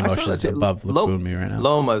think Lemos is above Lukbunmi right now.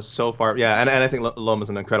 Loma's so far, yeah, and I think Loma's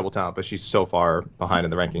an incredible talent, but she's so far behind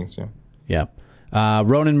in the rankings. Yeah.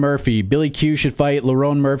 Ronan Murphy. Billy Q should fight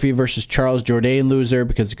Lerone Murphy versus Charles Jourdain, loser,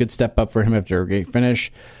 because it's a good step up for him after a great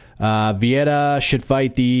finish. Vieta should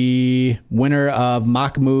fight the winner of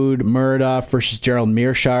Mahmoud Muradov versus Gerald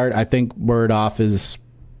Meerschaert. I think Muradov is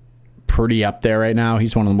pretty up there right now.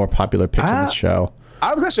 He's one of the more popular picks on this show.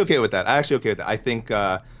 I was actually okay with that. I think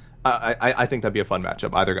I think that'd be a fun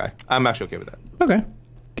matchup. Either guy. I'm actually okay with that. Okay.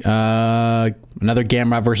 Another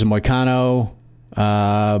Gamrot versus Moicano.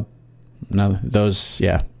 No, those,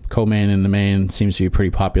 yeah. Co-main and the main seems to be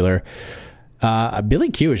pretty popular.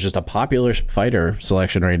 Billy Q is just a popular fighter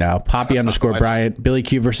selection right now. Poppy _ Bryant. Billy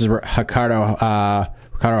Q versus Ricardo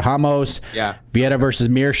Ramos. Yeah. Vieta versus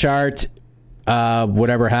Meerschaert.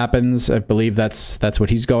 Whatever happens, I believe that's what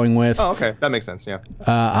he's going with. Oh, okay. That makes sense, yeah.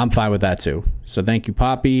 I'm fine with that too. So thank you,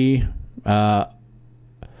 Poppy. Where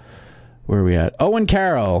are we at? Owen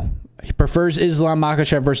Carroll. He prefers Islam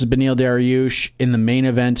Makhachev versus Beneil Dariush in the main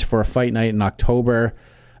event for a fight night in October.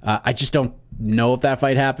 I just don't know if that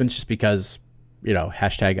fight happens, just because,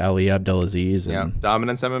 hashtag Ali Abdelaziz. Yeah,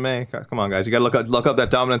 Dominance MMA. Come on, guys. You got to look up that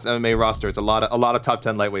Dominance MMA roster. It's a lot of top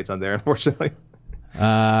 10 lightweights on there, unfortunately.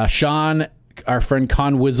 Sean, our friend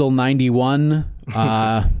Con Wizzle 91.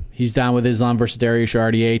 He's down with Islam versus Dariush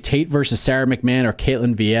RDA. Tate versus Sarah McMahon or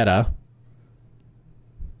Caitlin Vieta.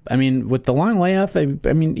 I mean, with the long layoff,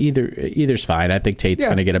 either's fine. I think Tate's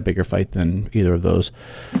going to get a bigger fight than either of those.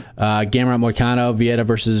 Gamrot Moicano, Vieta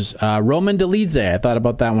versus Roman Dolidze. I thought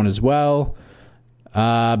about that one as well.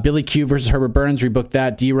 Billy Q versus Herbert Burns. Rebooked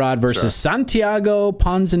that. D-Rod versus Santiago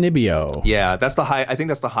Ponzinibbio. Yeah, that's the high. I think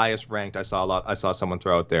that's the highest ranked. I saw someone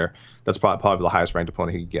throw out there. That's probably the highest ranked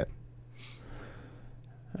opponent he could get.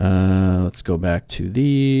 Let's go back to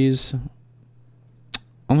these.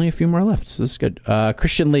 Only a few more left, so this is good.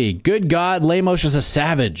 Christian Lee. Good God, Lemos is a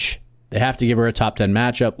savage. They have to give her a top 10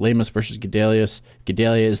 matchup. Lemos versus Gedalius.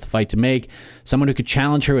 Gedalia is the fight to make. Someone who could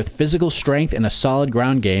challenge her with physical strength and a solid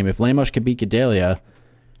ground game. If Lemos can beat Gedalia,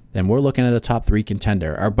 then we're looking at a top 3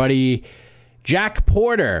 contender. Our buddy Jack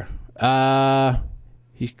Porter.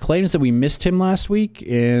 He claims that we missed him last week,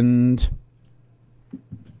 and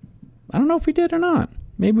I don't know if we did or not.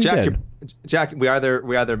 Maybe we did. Jack, we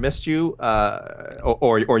either missed you,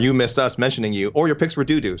 or you missed us mentioning you, or your picks were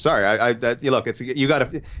doo-doo. Sorry, look, you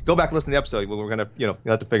got to go back and listen to the episode. We're gonna, you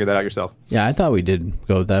have to figure that out yourself. Yeah, I thought we did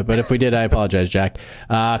go with that, but if we did, I apologize, Jack.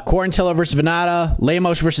 Quarantillo versus Venata,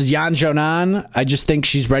 Lemos versus Yan Xiaonan. I just think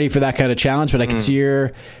she's ready for that kind of challenge, but I can see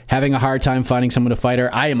her having a hard time finding someone to fight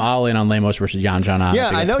her. I am all in on Lemos versus Yan Xiaonan. Yeah,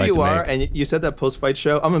 I know you are, and you said that post-fight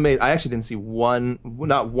show. I'm amazed. I actually didn't see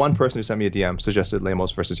not one person who sent me a DM suggested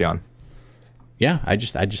Lemos versus Yan. Yeah, I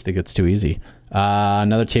just think it's too easy.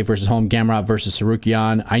 Another Tate versus Holm, Gamrot versus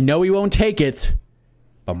Sarukian. I know he won't take it,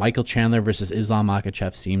 but Michael Chandler versus Islam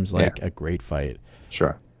Makhachev seems like a great fight.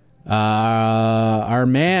 Sure. Our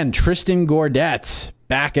man Tristan Gordet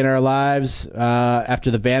back in our lives after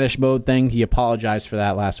the vanish mode thing. He apologized for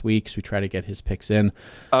that last week, so we try to get his picks in.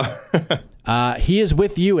 He is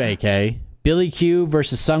with you, AK. Billy Q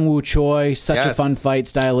versus Sungwoo Choi. Such a fun fight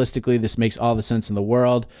stylistically. This makes all the sense in the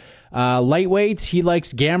world. Lightweight, he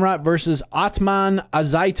likes Gamrot versus Atman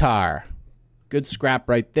Azaitar. Good scrap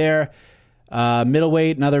right there.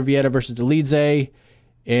 Middleweight, another Vieta versus Dolidze.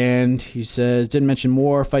 And he says, didn't mention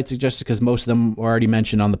more fight suggested because most of them were already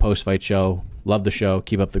mentioned on the post-fight show. Love the show.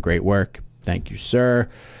 Keep up the great work. Thank you, sir.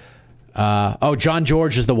 John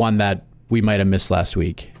George is the one that we might have missed last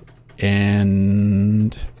week.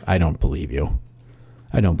 And I don't believe you.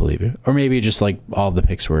 Or maybe just like all the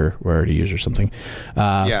picks were already used or something.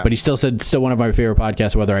 But he still said, still one of my favorite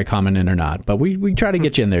podcasts, whether I comment in or not. But we try to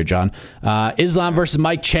get you in there, John. Islam versus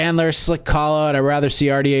Mike Chandler, slick call out. I'd rather see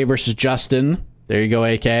RDA versus Justin. There you go,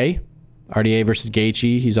 AK. RDA versus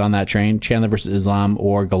Gaethje. He's on that train. Chandler versus Islam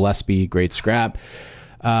or Gillespie. Great scrap.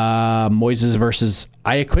 Moises versus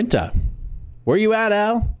Iaquinta. Where you at,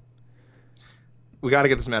 Al? We got to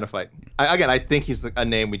get this man a fight. I think he's a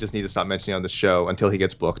name we just need to stop mentioning on the show until he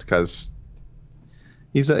gets booked, because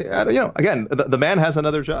he's again, the man has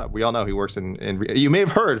another job. We all know he works in you may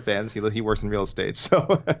have heard, fans, he works in real estate.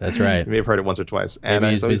 So that's right. You may have heard it once or twice. And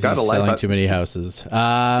maybe so he's got a life selling too many houses. He's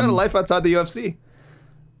got a life outside the UFC.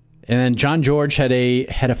 And then John George had a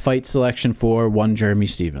fight selection for one Jeremy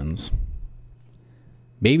Stevens.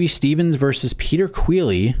 Maybe Stevens versus Peter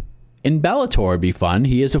Queally in Bellator would be fun.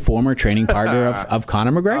 He is a former training partner of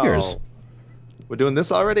Conor McGregor's. Oh, we're doing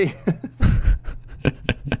this already? He's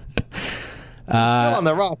still on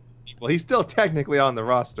the roster, people. He's still technically on the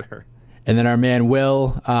roster. And then our man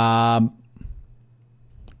Will, kind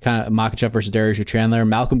of Makhachev versus Darius Chandler.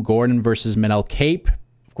 Malcolm Gordon versus Manel Kape.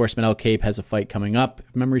 Of course, Manel Kape has a fight coming up,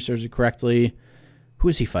 if memory serves it correctly. Who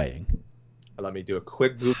is he fighting? Let me do a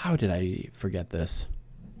quick Google. How did I forget this?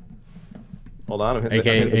 Hold on. AK's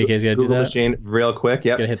got to do that. Google machine real quick.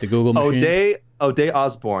 Yep. Got to hit the Google machine. O'Day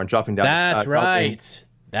Osborne dropping down. That's right.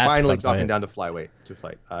 That's finally dropping down to flyweight to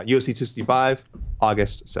fight. UFC 265,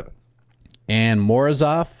 August 7th. And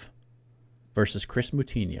Morozov versus Chris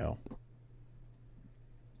Moutinho.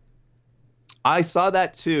 I saw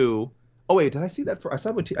that too. Oh wait, did I see that for? I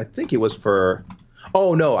saw Moutinho. I think it was for.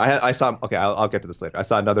 Oh no, I saw. Okay, I'll get to this later. I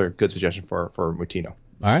saw another good suggestion for Moutinho. All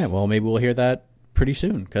right. Well, maybe we'll hear that pretty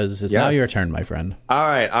soon, because it's now your turn, my friend. All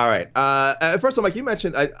right. First of all, Mike, you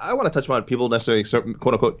mentioned I want to touch on people necessarily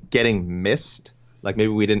quote unquote getting missed. Like maybe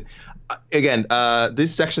we didn't. Again,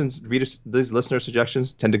 these sections, these listener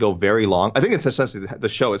suggestions tend to go very long. I think it's essentially the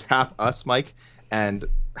show is half us, Mike, and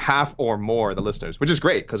half or more the listeners, which is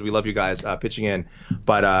great because we love you guys pitching in.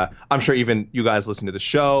 But I'm sure even you guys listening to the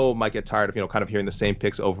show might get tired of kind of hearing the same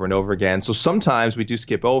picks over and over again. So sometimes we do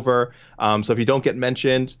skip over. So if you don't get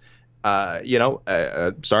mentioned,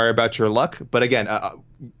 sorry about your luck. But again,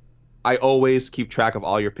 I always keep track of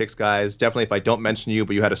all your picks, guys. Definitely, if I don't mention you,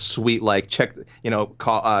 but you had a sweet fight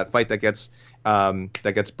that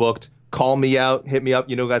gets booked, call me out, hit me up.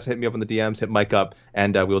 Guys, hit me up in the DMs, hit Mike up,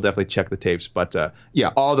 and we'll definitely check the tapes. But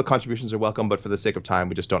all the contributions are welcome. But for the sake of time,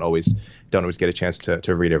 we just don't always get a chance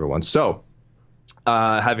to read everyone. So,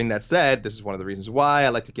 having that said, this is one of the reasons why I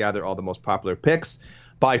like to gather all the most popular picks.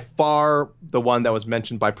 By far, the one that was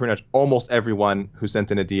mentioned by pretty much almost everyone who sent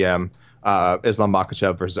in a DM. Islam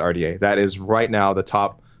Makhachev versus RDA. That is right now the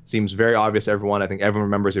top. Seems very obvious to everyone. I think everyone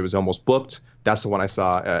remembers it was almost booked. That's the one I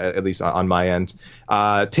saw, at least on my end.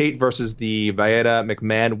 Tate versus the Vieira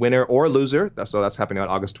McMahon winner or loser. That's happening on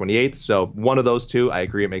August 28th. So one of those two, I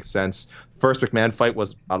agree, it makes sense. First McMahon fight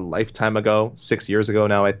was a lifetime ago, 6 years ago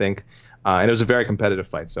now, I think. And it was a very competitive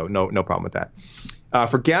fight, so no problem with that.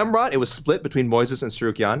 For Gamrot, it was split between Moises and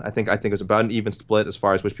Tsarukyan. I think it was about an even split as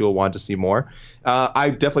far as which people wanted to see more.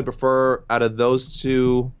 I definitely prefer out of those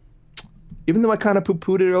two, even though I kind of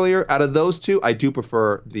poo-pooed it earlier, out of those two, I do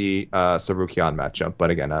prefer the Tsarukyan matchup.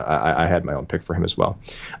 But again, I had my own pick for him as well.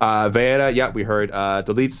 Vieira, we heard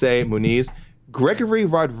Delice, Muniz. Gregory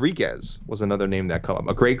Rodriguez was another name that came up.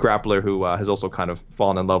 A great grappler who has also kind of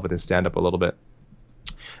fallen in love with his stand-up a little bit.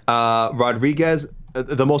 Rodriguez,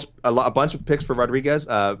 a bunch of picks for Rodriguez.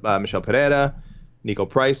 Michel Pereira, Nico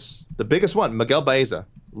Price. The biggest one, Miguel Baeza.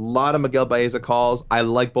 A lot of Miguel Baeza calls. I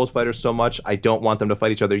like both fighters so much. I don't want them to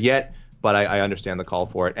fight each other yet, but I understand the call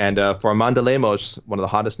for it. And for Amanda Lemos, one of the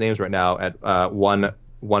hottest names right now at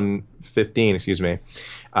 115,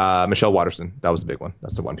 Michelle Watterson. That was the big one.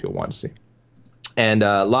 That's the one people wanted to see. And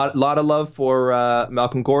a lot of love for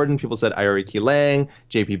Malcolm Gordon. People said Iori Kilang,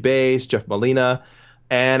 JP Bass, Jeff Molina.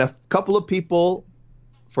 And a couple of people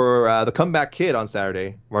for the comeback kid on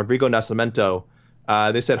Saturday, Rodrigo Nascimento.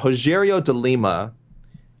 They said Rogerio de Lima.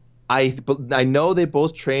 I know they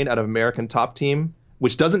both train out of American Top Team,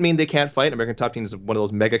 which doesn't mean they can't fight. American Top Team is one of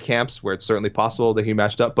those mega camps where it's certainly possible that he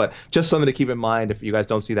matched up. But just something to keep in mind if you guys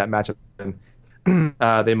don't see that matchup.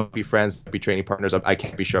 They might be friends, be training partners. I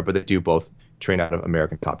can't be sure, but they do both train out of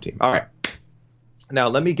American Top Team. All right. Now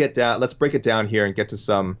let's break it down here and get to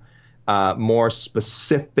some more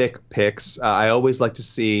specific picks. I always like to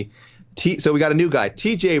see so we got a new guy,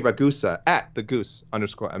 TJ Ragusa at the Goose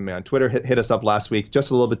 _ on Twitter. Hit us up last week,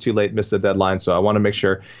 just a little bit too late, missed the deadline, so I want to make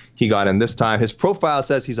sure he got in this time. His profile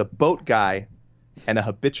says he's a boat guy and a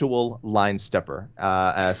habitual line stepper.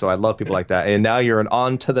 So I love people like that. And now you're an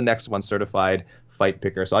on to the next one certified fight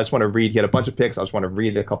picker. So I just want to read. He had a bunch of picks. I just want to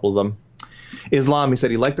read a couple of them. Islam, he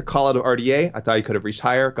said he liked the call out of RDA. I thought he could have reached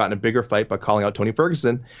higher, gotten a bigger fight by calling out Tony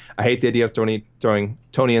Ferguson. I hate the idea of throwing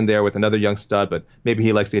Tony in there with another young stud, but maybe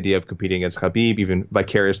he likes the idea of competing against Khabib, even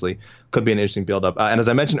vicariously. Could be an interesting build-up. And as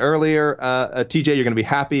I mentioned earlier, TJ, you're going to be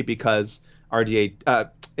happy because RDA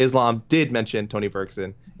Islam did mention Tony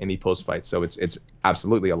Ferguson in the post-fight, so it's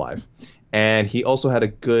absolutely alive. And he also had a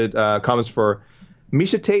good comments for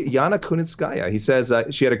Miesha Tate, Yana Kunitskaya. He says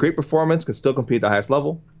she had a great performance, can still compete at the highest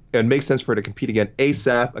level. It would make sense for her to compete again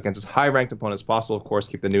ASAP against as high-ranked opponents as possible. Of course,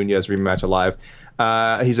 keep the Nunez rematch alive.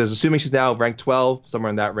 He says, assuming she's now ranked 12, somewhere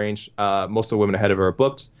in that range, most of the women ahead of her are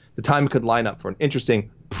booked. The time could line up for an interesting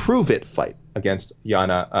prove-it fight against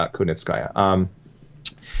Yana Kunitskaya.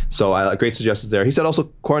 So great suggestions there. He said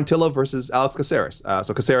also Quarantillo versus Alex Caceres.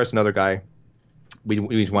 So Caceres, another guy. We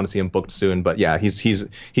want to see him booked soon, but yeah, he's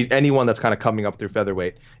anyone that's kind of coming up through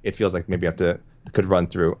featherweight. It feels like maybe could run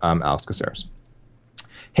through Alex Caceres.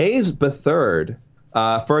 Hayes Bethard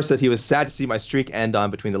first said he was sad to see my streak end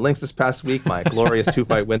on Between the Links this past week, my glorious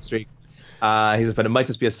 2-fight win streak. He said, but it might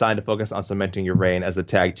just be a sign to focus on cementing your reign as the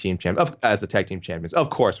tag team champions, of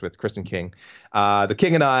course, with Kristen King, the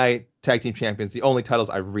King and I tag team champions, the only titles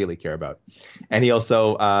I really care about. And he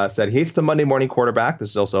also said he hates the Monday morning quarterback. This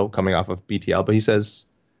is also coming off of BTL, but he says,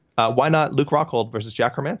 why not Luke Rockhold versus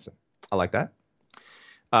Jack Hermanson? I like that.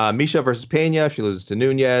 Miesha versus Pena, if she loses to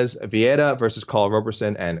Nunez. Vieira versus Carl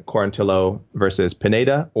Roberson, and Quarantillo versus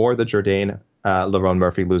Pineda, or the Jourdain Lerone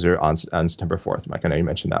Murphy loser on September 4th. Mike, I know you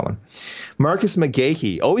mentioned that one. Marcus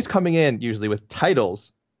McGahey, always coming in usually with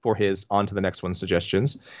titles for his on to the next one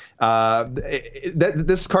suggestions.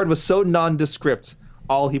 This card was so nondescript.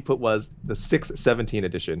 All he put was the 6/17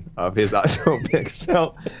 edition of his auto pick.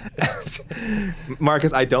 So,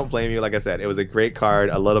 Marcus, I don't blame you. Like I said, it was a great card,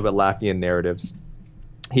 a little bit lacking in narratives.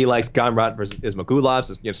 He likes Gamrot versus Ismagulov.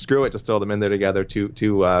 Just, screw it. Just throw them in there together. Two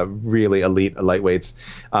really elite lightweights.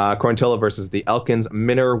 Quarantillo versus the Elkins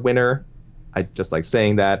Minner winner. I just like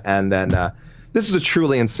saying that. And then this is a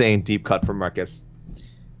truly insane deep cut from Marcus.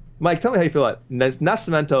 Mike, tell me how you feel about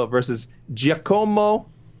Nascimento versus Giacomo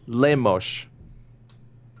Lemos.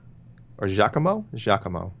 Or Giacomo?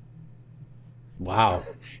 Wow.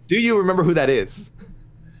 Do you remember who that is?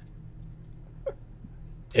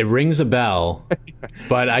 It rings a bell,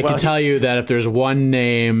 but I can tell you that if there's one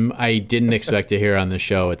name I didn't expect to hear on the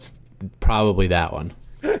show, it's probably that one.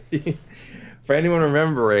 For anyone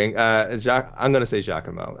remembering, I'm going to say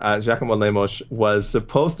Giacomo. Giacomo Lemos was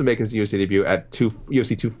supposed to make his UFC debut at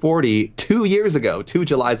UFC 240 2 years ago, 2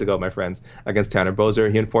 Julys ago, my friends, against Tanner Boser.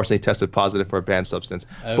 He unfortunately tested positive for a banned substance,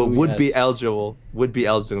 but would be eligible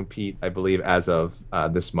to compete, I believe, as of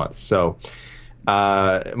this month. So,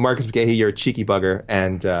 Marcus McGahey, you're a cheeky bugger,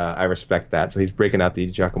 and I respect that. So he's breaking out the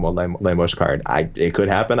Giacomo Lemos card. It could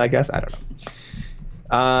happen, I guess. I don't know.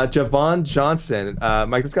 Javon Johnson,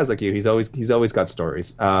 Mike, this guy's like you. He's always got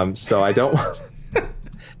stories. So I don't.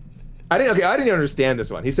 I didn't even understand this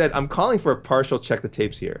one. He said, "I'm calling for a partial check the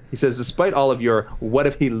tapes here." He says, despite all of your "what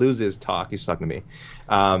if he loses" talk, he's talking to me.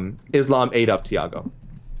 Islam ate up Thiago.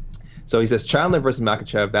 So he says Chandler versus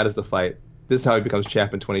Makhachev. That is the fight. This is how he becomes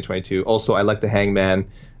champ in 2022. Also, I like the Hangman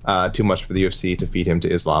too much for the UFC to feed him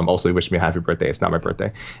to Islam. Also, he wished me a happy birthday. It's not my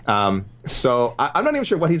birthday. So I'm not even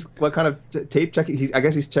sure what kind of tape checking. I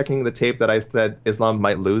guess he's checking the tape that I said Islam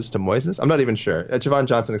might lose to Moises. I'm not even sure. Javon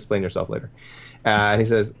Johnson, explain yourself later. And he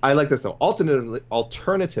says, I like this though.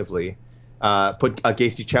 Alternatively, put a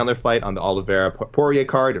Gaethje Chandler fight on the Oliveira Poirier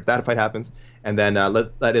card if that fight happens, and then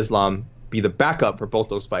let Islam be the backup for both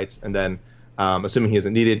those fights, and then assuming he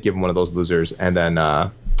isn't needed, give him one of those losers, and then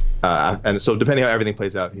and so depending how everything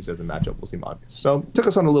plays out, he says the matchup will seem obvious. So took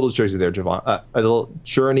us on a little journey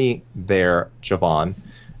there, Javon,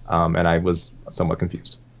 and I was somewhat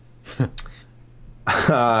confused.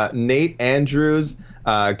 Nate Andrews,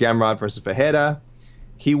 Gamrot versus Fajeda.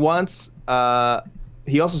 He wants.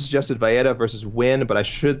 He also suggested Vieira versus Win, but I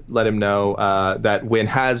should let him know that Win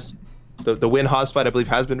has the Win Haas fight. I believe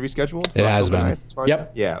has been rescheduled. It has been. Right?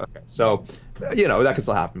 Yep. Yeah. Okay. So that could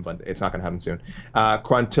still happen, but it's not going to happen soon.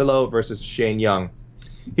 Quarantillo versus Shane Young.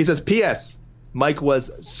 He says, P.S. Mike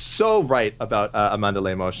was so right about Amanda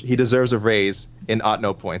Lemos. He deserves a raise in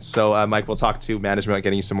Otno points. So, Mike, we'll talk to management about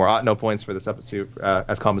getting you some more Otno points for this episode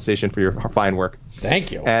as compensation for your fine work.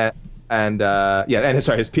 Thank you. His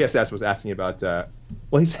PSS was asking about,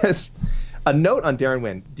 he says, a note on Darren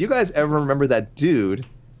Wynn. Do you guys ever remember that dude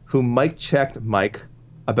who Mike checked Mike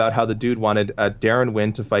about how the dude wanted Darren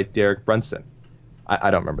Wynn to fight Derek Brunson? I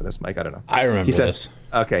don't remember this, Mike. I don't know. I remember this.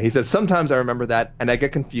 Okay. He says, sometimes I remember that, and I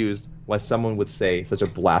get confused why someone would say such a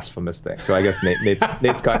blasphemous thing. So I guess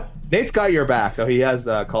Nate's got your back, though he has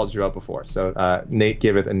called you out before. So Nate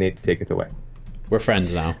giveth and Nate taketh away. We're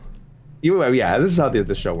friends now. Yeah, this is how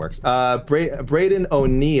this show works. Braden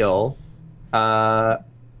O'Neill,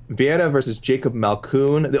 Vieira versus Jacob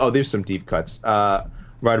Malkoon. Oh, there's some deep cuts.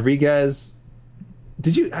 Rodriguez.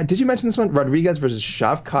 Did you mention this one? Rodriguez versus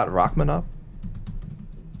Shavkat Rakhmonov.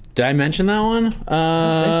 Did I mention that one?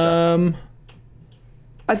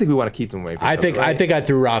 I think we want to keep them away. I think I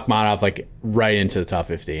threw Rakhmonov like right into the top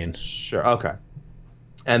 15. Sure. Okay.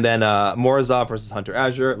 And then Morozov versus Hunter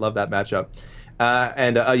Azure. Love that matchup.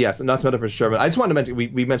 Yes, Nascimento versus Sherman. I just wanted to mention,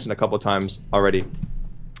 we mentioned a couple of times already.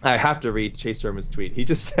 I have to read Chase Sherman's tweet. He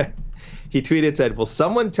said, will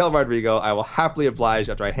someone tell Rodrigo I will happily oblige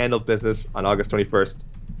after I handle business on August 21st?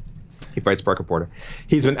 He fights Parker Porter.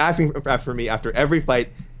 He's been asking for me after every fight.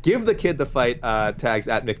 Give the kid the fight, tags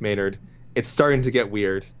at Mick Maynard. It's starting to get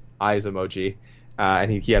weird. Eyes emoji. And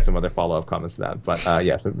he had some other follow-up comments to that. But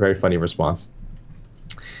yes, a very funny response.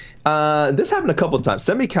 This happened a couple of times.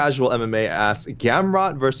 Semi-casual MMA asks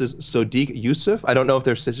Gamrot versus Sodiq Yusuf. I don't know if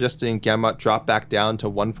they're suggesting Gamrot drop back down to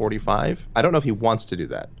 145. I don't know if he wants to do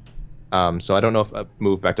that. So I don't know if a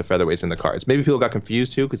move back to featherweight's in the cards. Maybe people got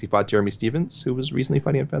confused too because he fought Jeremy Stevens, who was recently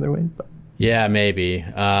fighting at featherweight. But. Yeah, maybe.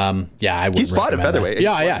 I would. He's fought at featherweight.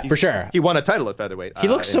 Yeah, for sure. He won a title at featherweight. He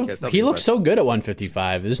looks so good at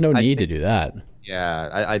 155. There's no need to do that.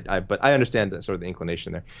 Yeah, but I understand sort of the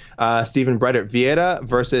inclination there. Stephen Breiter, Vieira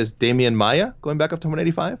versus Damian Maia, going back up to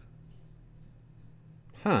 185.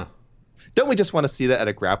 Huh. Don't we just want to see that at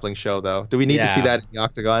a grappling show, though? Do we need to see that in the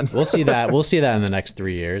octagon? We'll see that. We'll see that in the next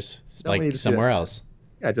 3 years, like somewhere else.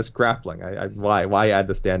 Yeah, just grappling. Why add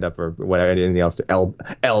the stand up or whatever, anything else to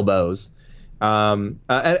elbows?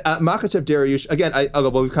 Makhachev Dariush again.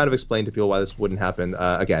 We've kind of explained to people why this wouldn't happen.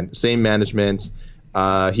 Again, same management.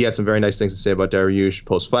 He had some very nice things to say about Dariush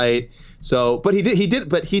post fight. But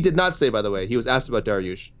he did not say, by the way, he was asked about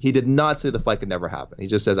Dariush. He did not say the fight could never happen. He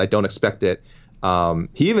just says, I don't expect it.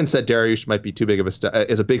 He even said Dariush might be too big of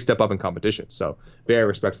a big step up in competition. So very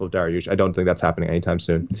respectful of Dariush. I don't think that's happening anytime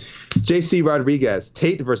soon. JC Rodriguez,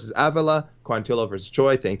 Tate versus Avila, Quarantillo versus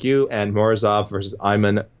Choi, thank you, and Morozov versus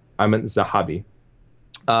Ayman Zahabi.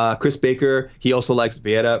 Chris Baker, he also likes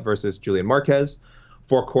Vieira versus Julian Marquez.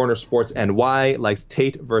 Four Corner Sports NY likes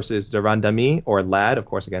Tate versus Durandamy or Ladd. Of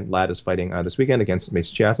course, again, Ladd is fighting this weekend against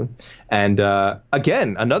Mason Chiasson. And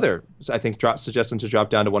again, another, I think, suggestion to drop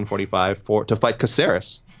down to 145 to fight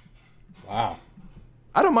Caceres. Wow.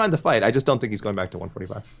 I don't mind the fight. I just don't think he's going back to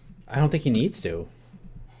 145. I don't think he needs to.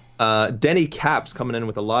 Denny Caps coming in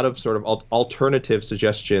with a lot of sort of alternative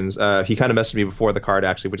suggestions. He kind of messaged me before the card,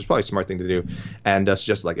 actually, which is probably a smart thing to do, and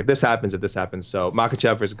suggested, like, if this happens. So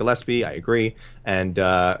Makhachev versus Gillespie, I agree, and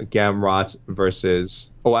Gamrot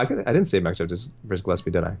versus... Oh, I didn't say Makhachev versus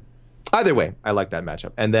Gillespie, did I? Either way, I like that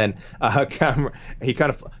matchup. And then he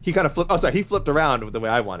kind of flipped. Oh, sorry, he flipped around the way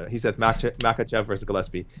I wanted it. He said Makhachev versus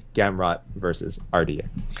Gillespie, Gamrot versus RDA.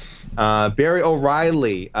 Barry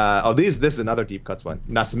O'Reilly. This is another deep cuts one.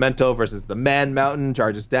 Nascimento versus the Man Mountain,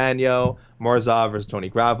 Jarvis Danio, Morozov versus Tony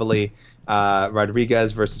Gravely,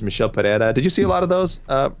 Rodriguez versus Michel Pereira. Did you see a lot of those?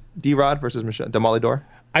 D-Rod versus Demolidor?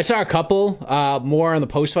 I saw a couple more on the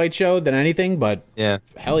post-fight show than anything, but yeah,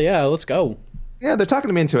 hell yeah, let's go. Yeah, they're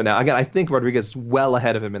talking me into it now. Again, I think Rodriguez is well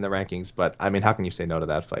ahead of him in the rankings, but I mean, how can you say no to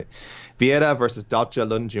that fight? Vieira versus Dalcha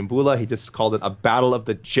Lunjimbula. He just called it a battle of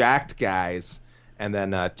the jacked guys. And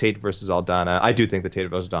then Tate versus Aldana. I do think the Tate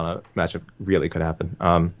versus Aldana matchup really could happen.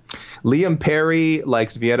 Liam Perry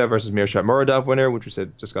likes Vieira versus Mirshat Muradov winner, which we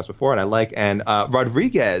discussed before, and I like. And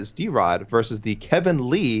Rodriguez, D-Rod, versus the Kevin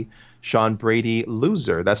Lee, Sean Brady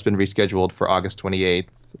loser. That's been rescheduled for August 28th.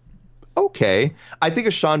 Okay. I think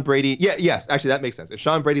if Sean Brady... Yes, actually, that makes sense. If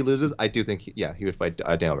Sean Brady loses, I do think, he would fight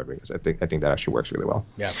Daniel Rodriguez. I think that actually works really well.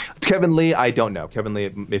 Yeah. Kevin Lee, I don't know. Kevin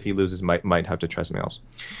Lee, if he loses, might have to try something else.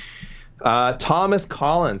 Thomas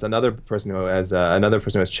Collins, another person who has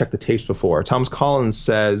checked the tapes before. Thomas Collins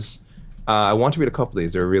says, I want to read a couple of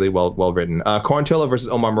these. They're really well written. Quarantillo versus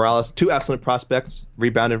Omar Morales, two excellent prospects,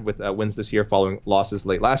 rebounded with wins this year following losses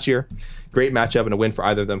late last year. Great matchup, and a win for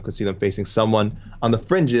either of them could see them facing someone on the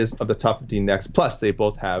fringes of the top 15 next. Plus, they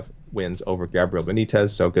both have wins over Gabriel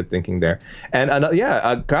Benitez, so good thinking there. And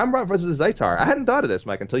Gamrot versus Zaitar. I hadn't thought of this,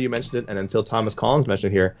 Mike, until you mentioned it, and until Thomas Collins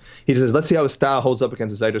mentioned it here. He says, let's see how his style holds up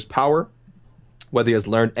against Zaitar's power, whether he has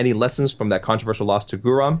learned any lessons from that controversial loss to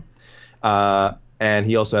Guram. And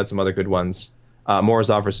he also had some other good ones.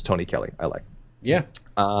 Morozov versus Tony Kelly, I like. Yeah.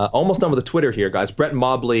 Almost done with the Twitter here, guys. Brett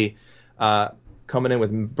Mobley coming in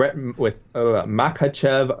with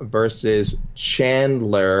Makhachev versus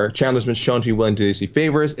Chandler. Chandler's been shown to be willing to do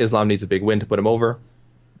favors. Islam needs a big win to put him over.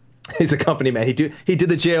 He's a company man. He did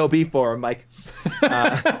the JOB for him, Mike.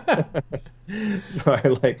 So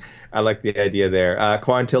I like the idea there.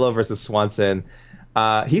 Quarantillo versus Swanson.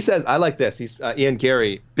 He says, I like this. He's Ian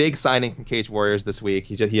Gary, big signing from Cage Warriors this week.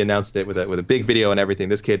 He announced it with a big video and everything.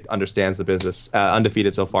 This kid understands the business.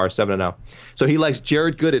 Undefeated so far, 7-0. So he likes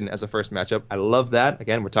Jared Gooden as a first matchup. I love that.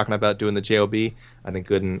 Again, we're talking about doing the JOB. I think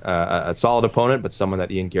Gooden, a solid opponent, but someone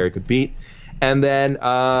that Ian Gary could beat. And then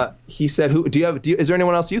he said, is there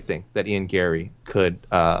anyone else you think that Ian Gary could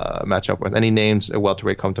match up with? Any names at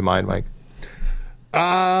welterweight come to mind, Mike?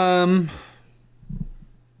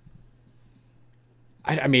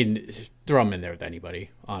 I mean, throw him in there with anybody,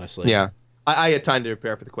 honestly. Yeah. I had time to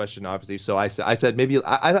prepare for the question, obviously. So I said maybe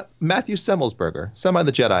I thought Matthew Semmelsberger, Semi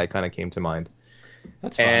the Jedi, kind of came to mind.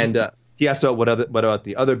 That's fine. And he asked what about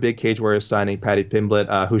the other big Cage Warriors signing, Paddy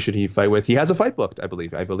Pimblett? Who should he fight with? He has a fight booked, I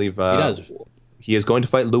believe. He does. He is going to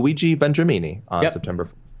fight Luigi Vendramini on September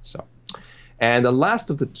 4th. So, and the last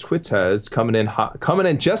of the Twitters coming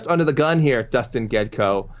in just under the gun here, Dustin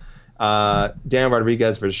Gedko. Dan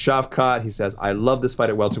Rodriguez versus Shavkat. He says, I love this fight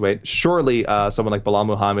at welterweight. Surely someone like Bilal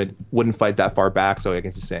Muhammad wouldn't fight that far back. So I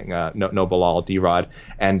guess he's saying no Bilal, D-Rod.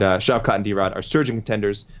 And Shavkat and D-Rod are surging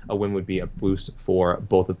contenders. A win would be a boost for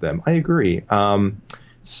both of them. I agree.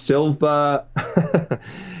 Silva,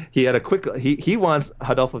 he had a quick. He wants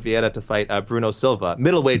Rodolfo Vieira to fight Bruno Silva,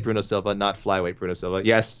 middleweight Bruno Silva, not flyweight Bruno Silva.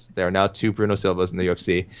 Yes, there are now two Bruno Silvas in the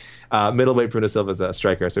UFC. Middleweight Bruno Silva is a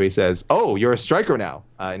striker, so he says, "Oh, you're a striker now."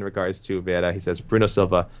 In regards to Vieira, he says Bruno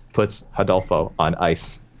Silva puts Rodolfo on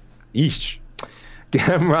ice. Yeesh.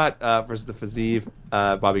 Gamrot versus the Fiziev,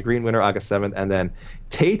 Bobby Green winner August 7th, and then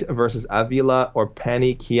Tate versus Avila or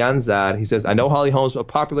Pani Kianzad. He says, I know Holly Holm's a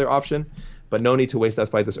popular option, but no need to waste that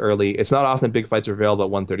fight this early. It's not often big fights are available at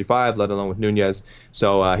 135, let alone with Nunez.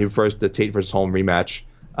 So he refers to the Tate versus Holm rematch.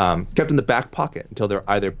 It's kept in the back pocket until they're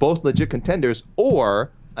either both legit contenders or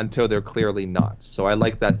until they're clearly not. So I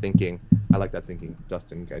like that thinking.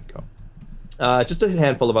 Dustin Gedko. Just a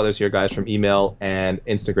handful of others here, guys, from email and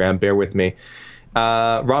Instagram. Bear with me.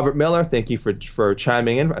 Robert Miller, thank you for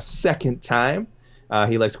chiming in a second time.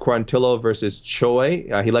 He likes Quarantillo versus Choi.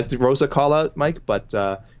 He liked the Rosa call out, Mike, but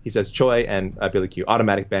he says Choi and Billy Q,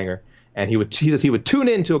 automatic banger. And he says he would tune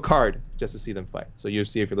in to a card just to see them fight. So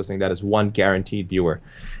UFC, if you're listening, that is one guaranteed viewer.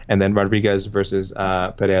 And then Rodriguez versus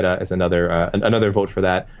Pereira is another vote for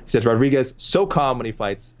that. He says Rodriguez so calm when he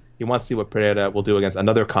fights. He wants to see what Pereira will do against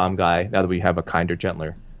another calm guy now that we have a kinder,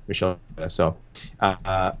 gentler Michel. So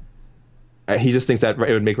he just thinks that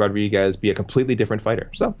it would make Rodriguez be a completely different fighter.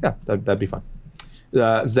 So yeah, that'd be fun.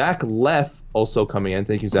 Zach Leff also coming in.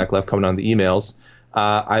 Thank you, Zach Leff, coming on the emails.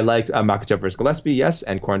 I liked Makhachev versus Gillespie, yes,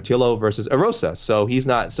 and Quarantillo versus Erosa. So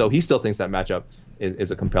he still thinks that matchup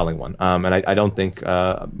is a compelling one. And I don't think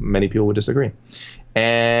many people would disagree.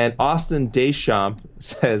 And Austin Deschamps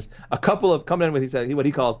says what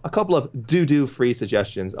he calls a couple of doo-doo free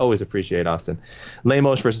suggestions. Always appreciate Austin.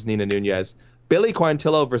 Lemos versus Nina Nunez. Billy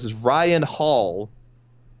Quarantillo versus Ryan Hall.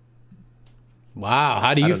 Wow,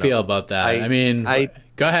 how do you feel about that? I mean,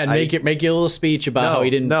 go ahead, make your little speech about how he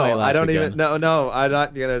didn't fight last weekend. I'm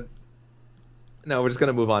not gonna. No, we're just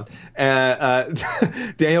gonna move on.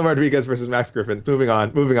 Daniel Rodriguez versus Max Griffin. Moving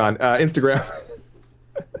on. Instagram.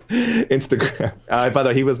 By the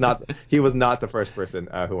way, he was not the first person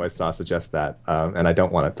who I saw suggest that, and I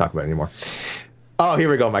don't want to talk about it anymore. Oh, here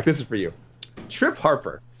we go, Mike. This is for you. Trip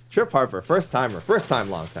Harper, first time,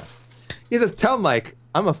 long time. He says, "Tell Mike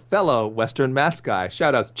I'm a fellow Western Mass guy."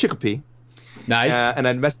 Shout outs, Chicopee. Nice. And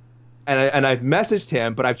I've messaged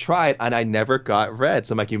him, but I've tried and I never got read.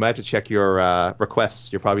 So Mike, you might have to check your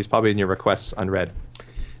requests. He's probably in your requests unread.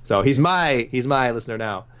 So he's my listener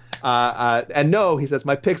now. And no, he says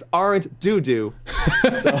my picks aren't doo-doo.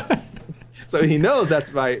 So he knows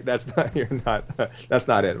that's not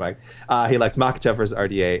it, Mike. He likes Makhachev versus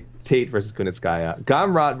RDA, Tate versus Kunitskaya,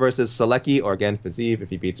 Gamrot versus Selecki, or again Fiziev if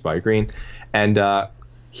he beats Bobby Green, and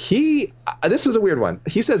this was a weird one.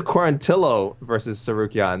 He says Quarantillo versus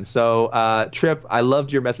Sarukyan. So Trip, I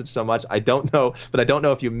loved your message so much. I don't know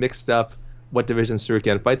if you mixed up what division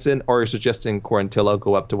Sarukyan fights in, or you're suggesting Quarantillo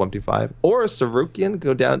go up to 125, or Sarukyan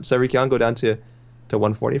go down to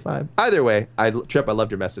 145. Either way, Trip, I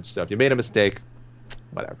loved your message. So if you made a mistake,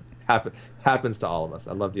 whatever. Happens to all of us.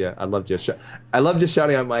 I loved you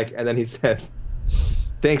shouting out Mike, and then he says,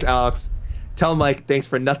 "Thanks, Alex. Tell Mike thanks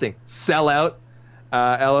for nothing. Sell out."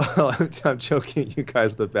 LOL, I'm joking. You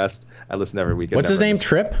guys are the best. I listen every weekend. What's his name?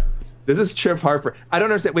 Trip? This is Trip Harper. I don't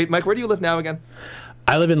understand. Wait, Mike, where do you live now again?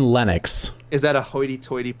 I live in Lenox. Is that a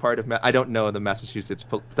hoity-toity part of I don't know the Massachusetts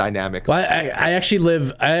dynamics. Well, I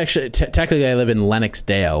live in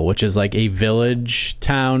Lenoxdale, which is like a village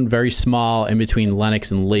town, very small, in between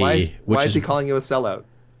Lenox and Lee. Why is he calling you a sellout?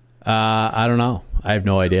 I don't know. I have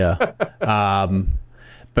no idea.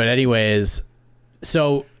 But anyways,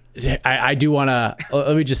 so I do want to,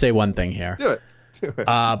 let me just say one thing here. Do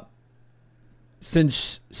it.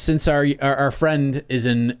 Since our friend is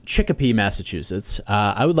in Chicopee, Massachusetts,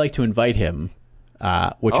 I would like to invite him,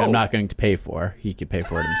 which I'm not going to pay for. He could pay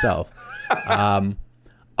for it himself.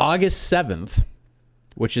 August 7th,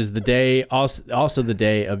 which is the day, also the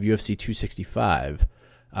day of UFC 265.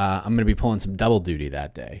 I'm going to be pulling some double duty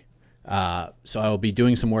that day. So I will be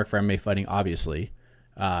doing some work for MMA Fighting, obviously,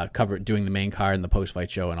 doing the main card and the post-fight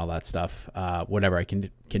show and all that stuff, whatever I can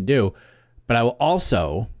do. But I will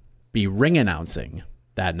also be ring announcing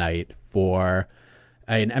that night for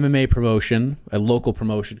an MMA promotion, a local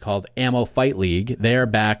promotion called Ammo Fight League. They're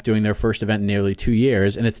back doing their first event in nearly 2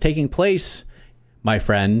 years, and it's taking place, my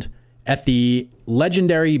friend, at the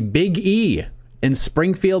legendary Big E in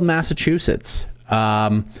Springfield, Massachusetts.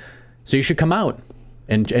 So you should come out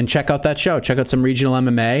and check out that show. Check out some regional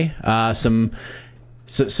MMA,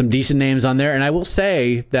 some decent names on there. And I will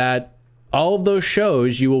say that all of those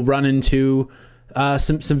shows you will run into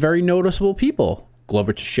some very noticeable people.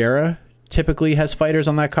 Glover Teixeira typically has fighters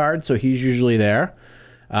on that card, so he's usually there.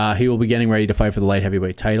 He will be getting ready to fight for the light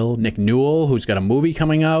heavyweight title. Nick Newell, who's got a movie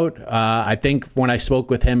coming out. I think when I spoke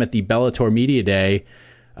with him at the Bellator Media Day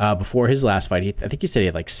before his last fight, I think he said he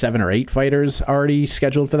had like 7 or 8 fighters already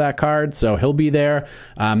scheduled for that card, so he'll be there.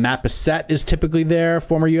 Matt Bessette is typically there,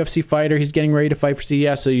 former UFC fighter. He's getting ready to fight for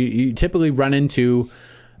CES, so you typically run into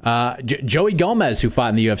Joey Gomez, who fought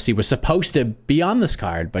in the UFC, was supposed to be on this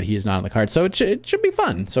card, but he is not on the card, so it should be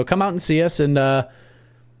fun. So come out and see us, and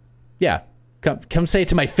yeah. Come say it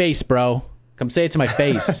to my face, bro. Come say it to my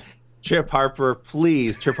face. Trip Harper,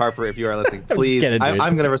 please. Trip Harper, if you are listening, please.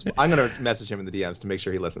 I'm gonna message him in the DMs to make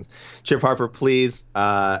sure he listens. Trip Harper, please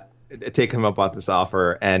take him up on this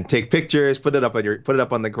offer and take pictures. Put it up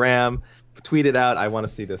on the gram. Tweet it out. I want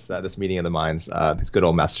to see this meeting of the minds. These good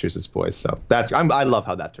old Massachusetts boys. So I love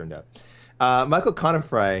how that turned out. Michael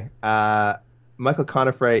Conifray.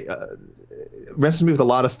 Wrestled me with a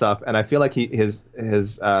lot of stuff, and I feel like his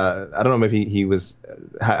I don't know, maybe he was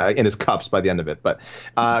in his cups by the end of it. But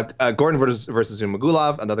Gordon versus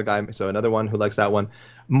Zumagulov, another one who likes that one.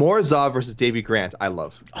 Morozov versus Davey Grant, I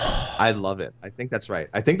love it. I think that's right.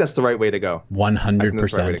 I think that's the right way to go.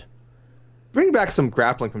 100%. Bring back some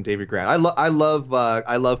grappling from Davey Grant. I love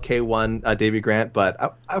K1 Davey Grant,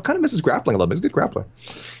 but I kind of miss his grappling a little bit. He's a good grappler.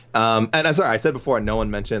 And I'm sorry, I said before, no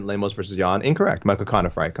one mentioned Lemos versus Yan. Incorrect. Michael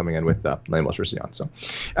Conifray coming in with Lemos versus Yan. So,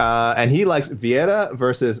 and he likes Vieira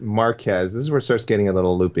versus Marquez. This is where it starts getting a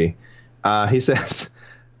little loopy. He says,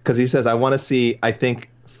 I want to see, I think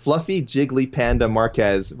fluffy, jiggly panda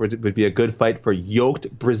Marquez would be a good fight for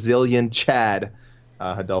yoked Brazilian Chad,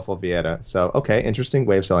 Rodolfo Vieira. So, okay, interesting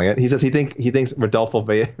way of selling it. He says he thinks Rodolfo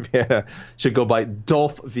Vieira should go by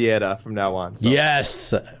Dolph Vieira from now on. So,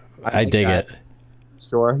 yes, I dig it.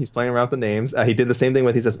 Sure, he's playing around with the names. He did the same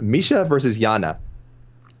thing he says Misha versus Yana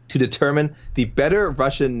to determine the better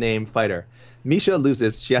Russian name fighter. Misha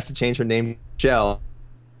loses, she has to change her name to Michelle.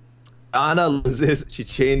 Yana loses, she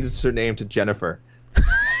changes her name to Jennifer.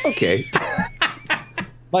 Okay.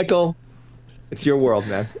 Michael, it's your world,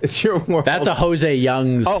 man. It's your world. That's a Jose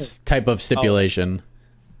Young's type of stipulation.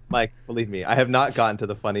 Mike, believe me, I have not gotten to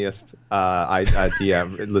the funniest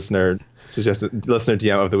DM listener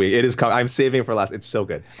DM of the week. It is. I'm saving it for last. It's so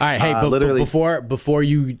good. All right, hey, but before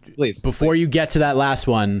you get to that last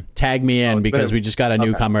one, tag me in because we just got a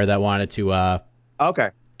newcomer that wanted to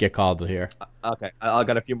get called here. Okay, I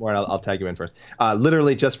got a few more, and I'll tag you in first.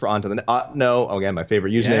 Literally just for onto the again, my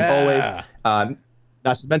favorite username always.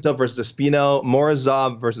 Nascimento versus Espino,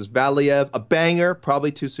 Morozov versus Valiev, a banger,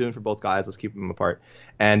 probably too soon for both guys. Let's keep them apart.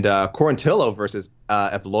 And Quarantillo versus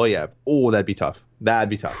Evloev. Oh, that'd be tough.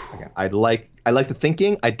 Again, I like the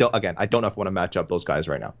thinking. I don't know if I want to match up those guys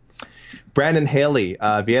right now. Brandon Haley,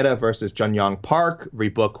 Vieira versus Jun-Yong Park,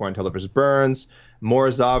 rebook Quarantillo versus Burns,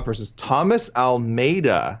 Morozov versus Thomas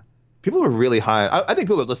Almeida. People are really high. I think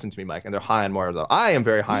people have listened to me, Mike, and they're high on Morozov. I am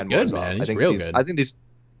very high on Morozov. Man. He's real good. I think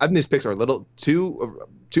these picks are a little too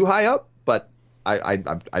high up, but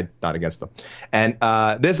I'm not against them. And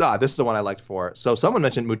this is the one I liked for. So someone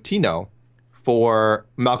mentioned Moutinho for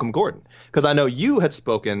Malcolm Gordon, because I know you had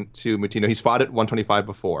spoken to Moutinho. He's fought at 125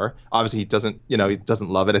 before. Obviously, he doesn't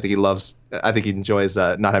love it. I think he enjoys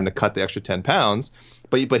not having to cut the extra 10 pounds.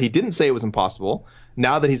 But he didn't say it was impossible.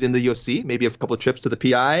 Now that he's in the UFC, maybe a couple of trips to the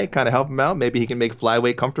PI kind of help him out. Maybe he can make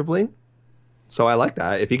flyweight comfortably. So I like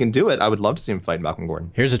that. If he can do it, I would love to see him fight Malcolm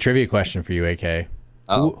Gordon. Here's a trivia question for you, AK.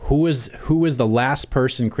 Who was the last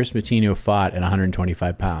person Chris Moutinho fought at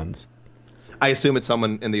 125 pounds? I assume it's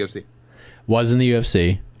someone in the UFC. Was in the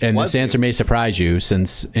UFC. And this answer may surprise you,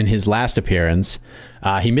 since in his last appearance,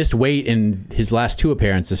 he missed weight in his last 2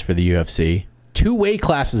 appearances for the UFC, 2 weight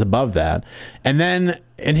classes above that. And then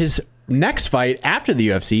in his next fight after the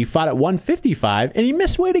UFC, he fought at 155, and he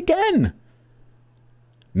missed weight again.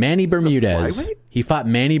 Manny Bermudez. He fought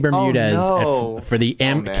Manny Bermudez for the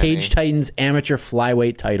Cage Titans amateur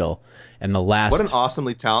flyweight title. And the last... What an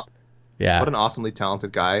awesomely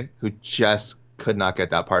talented guy who just could not get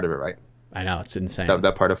that part of it right. I know, it's insane.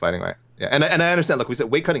 That part of fighting right. Yeah, and I understand. Like we said,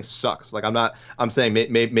 weight cutting sucks. Like I'm saying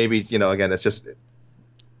maybe again, it's just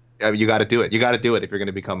you got to do it. You got to do it if you're going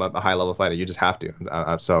to become a high level fighter. You just have to.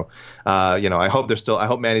 I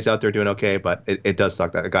hope Manny's out there doing okay, but it does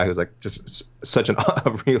suck that a guy who's like just such a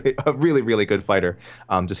really good fighter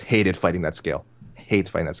just hates fighting that scale.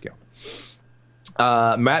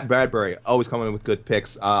 Matt Bradbury, always coming in with good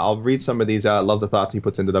picks. I'll read some of these out. I love the thoughts he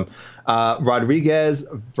puts into them. Rodriguez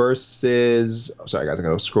versus... Oh, sorry, guys. I'm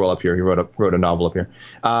going to scroll up here. He wrote a novel up here.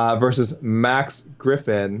 Versus Max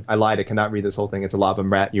Griffin. I lied. I cannot read this whole thing. It's a lot, but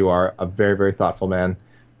Matt, you are a very, very thoughtful man,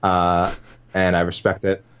 and I respect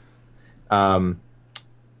it.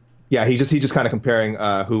 He's just kind of comparing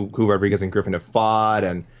who Rodriguez and Griffin have fought,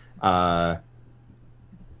 and...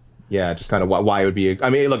 just kind of why it would be. It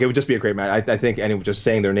would just be a great match. I think just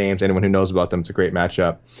saying their names, anyone who knows about them, it's a great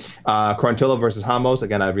matchup. Quarantillo versus Ramos.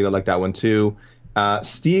 Again, I really like that one too.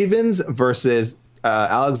 Stevens versus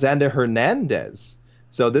Alexander Hernandez.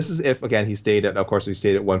 So this is if, again, he stayed at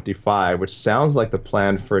 155, which sounds like the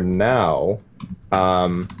plan for now.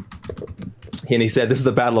 And he said, this is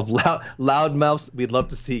the battle of loudmouths we'd love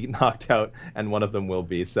to see knocked out, and one of them will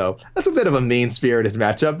be. So that's a bit of a mean-spirited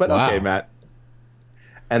matchup, but wow. Okay, Matt.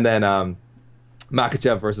 And then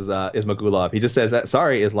Makhachev versus Ismagulov. He just says that,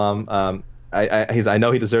 sorry, Islam. I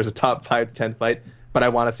know he deserves a top 5 to 10 fight, but I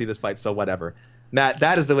want to see this fight, so whatever. Matt,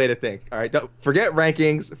 that is the way to think. All right, don't forget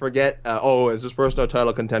rankings. Forget, is this person a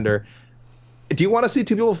title contender? Do you want to see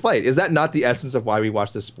 2 people fight? Is that not the essence of why we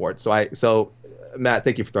watch this sport? So Matt,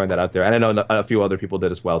 thank you for throwing that out there. And I know a few other people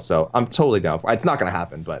did as well, so I'm totally down for it. It's not going to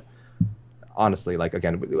happen, but honestly, like,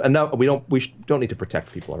 again, we don't need to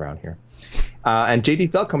protect people around here. And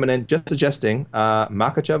JD Felt coming in just suggesting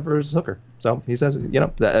Makhachev versus Hooker. So he says,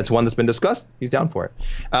 that's one that's been discussed. He's down for it.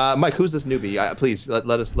 Mike, who's this newbie? Please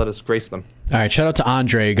let us grace them. All right, shout out to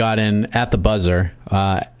Andre, got in at the buzzer.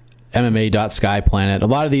 MMA.SkyPlanet. A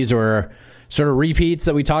lot of these were sort of repeats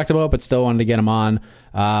that we talked about, but still wanted to get them on.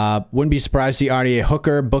 Wouldn't be surprised to see RDA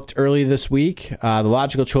Hooker booked early this week. The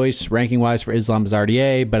logical choice ranking-wise for Islam is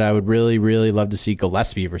RDA, but I would really, really love to see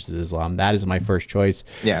Gillespie versus Islam. That is my first choice.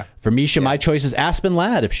 Yeah. For Misha, my choice is Aspen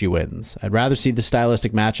Ladd if she wins. I'd rather see the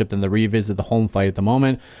stylistic matchup than the revisit the home fight at the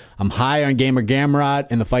moment. I'm high on Gamer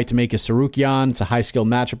Gamrot in the fight to make is Sarukian. It's a high-skill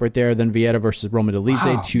matchup right there. Then Vieta versus Roman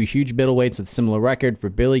Dolidze. Wow. 2 huge middleweights with similar record for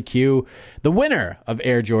Billy Q. The winner of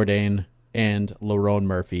Air Jordan and Lerone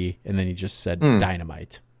Murphy, and then he just said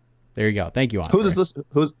Dynamite. There you go. Thank you, Andre.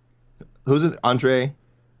 Who's it? Andre?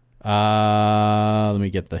 Let me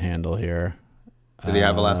get the handle here. Did he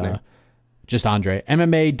have a last name? Just Andre.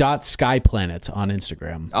 MMA.SkyPlanet on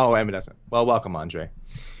Instagram. Oh, MMA. Well, welcome, Andre.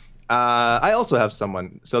 I also have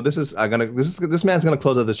someone. So this man's gonna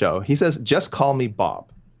close out the show. He says, "Just call me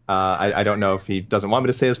Bob." I don't know if he doesn't want me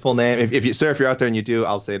to say his full name. If you're out there and you do,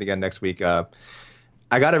 I'll say it again next week.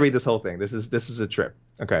 I got to read this whole thing. This is a trip.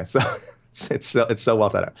 Okay, so it's so well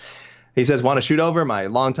thought out. He says, want to shoot over my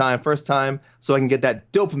long time, first time, so I can get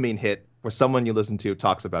that dopamine hit where someone you listen to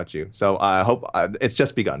talks about you. So I hope it's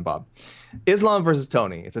just begun, Bob. Islam versus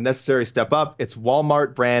Tony. It's a necessary step up. It's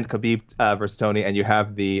Walmart brand Khabib versus Tony, and you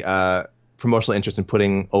have the promotional interest in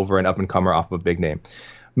putting over an up-and-comer off of a big name.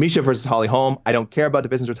 Misha versus Holly Holm. I don't care about the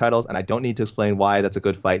business or titles, and I don't need to explain why that's a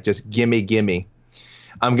good fight. Just gimme.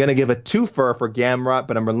 I'm going to give a twofer for Gamrot,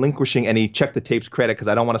 but I'm relinquishing any check the tapes credit because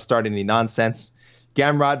I don't want to start any nonsense.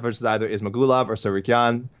 Gamrot versus either Ismagulov or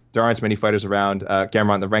Sarukian. There aren't many fighters around.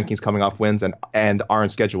 Gamrot in the rankings coming off wins and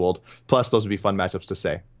aren't scheduled. Plus, those would be fun matchups to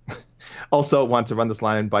say. Also, want to run this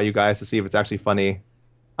line by you guys to see if it's actually funny.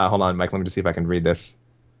 Hold on, Mike. Let me just see if I can read this.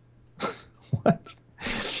 What?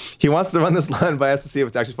 He wants to run this line by us to see if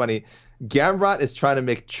it's actually funny. Gamrot is trying to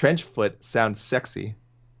make Trenchfoot sound sexy.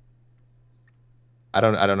 I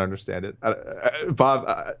don't understand it. Bob,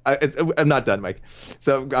 I'm not done, Mike.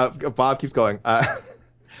 So Bob keeps going.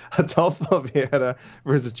 Adolfo Vieira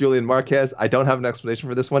versus Julian Marquez. I don't have an explanation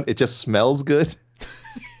for this one. It just smells good.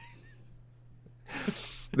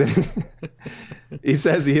 He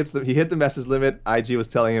says he hit the message limit. IG was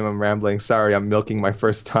telling him I'm rambling. Sorry, I'm milking my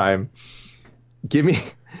first time. Give me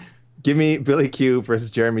Billy Q versus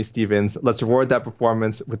Jeremy Stevens. Let's reward that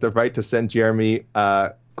performance with the right to send Jeremy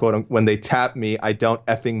quote, when they tap me, I don't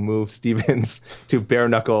effing move Stevens to bare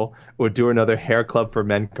knuckle or do another hair club for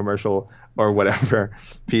men commercial or whatever.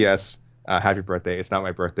 P.S. Happy birthday. It's not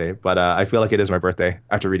my birthday, but I feel like it is my birthday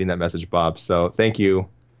after reading that message, Bob. So thank you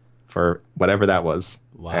for whatever that was.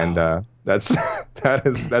 Wow. And that's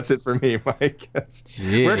it for me, Mike.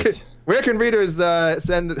 Where can readers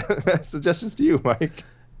send suggestions to you, Mike?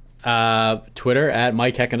 Twitter at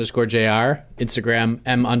MikeHeck_JR, Instagram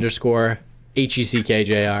M_HECKJR.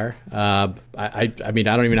 I mean,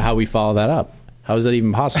 I don't even know how we follow that up. How is that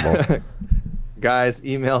even possible? Guys,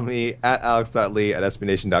 email me at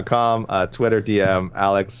alex.lee@espionation.com. Twitter DM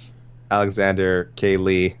Alexander K.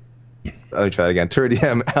 Lee. Let me try that again. Twitter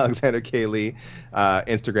DM Alexander K. Lee.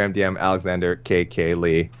 Instagram DM Alexander KK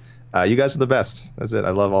Lee. You guys are the best. That's it.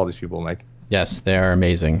 I love all these people, Mike. Yes, they are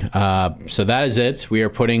amazing. So that is it. We are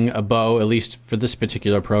putting a bow, at least for this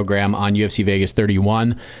particular program, on UFC Vegas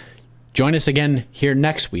 31. Join us again here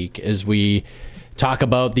next week as we talk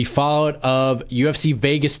about the fallout of UFC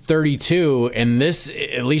Vegas 32. And this,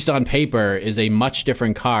 at least on paper, is a much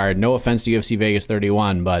different card. No offense to UFC Vegas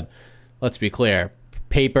 31, but let's be clear.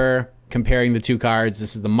 Paper, comparing the two cards,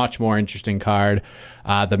 this is the much more interesting card.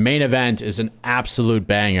 The main event is an absolute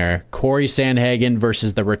banger. Corey Sandhagen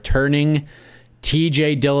versus the returning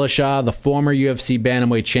TJ Dillashaw, the former UFC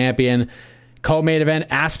Bantamweight champion. Co-main event,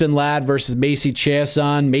 Aspen Ladd versus Macy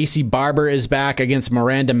Chiasson. Macy Barber is back against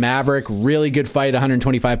Miranda Maverick. Really good fight,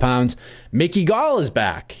 125 pounds. Mickey Gall is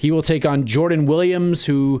back. He will take on Jordan Williams,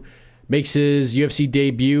 who makes his UFC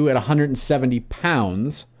debut at 170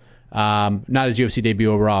 pounds. Not his UFC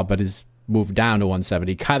debut overall, but his move down to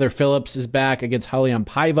 170. Kyler Phillips is back against Julian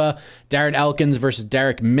Paiva. Darren Elkins versus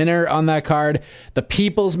Derek Minner on that card. The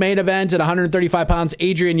People's main event at 135 pounds,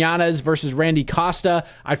 Adrian Yanez versus Randy Costa.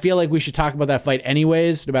 I feel like we should talk about that fight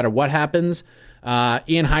anyways, no matter what happens.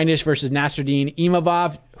 Ian Heinisch versus Nasruddin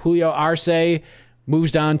Imavov. Julio Arce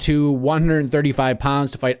moves down to 135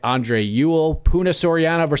 pounds to fight Andre Ewell. Puna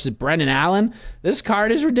Soriano versus Brendan Allen. This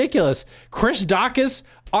card is ridiculous. Chris Daukaus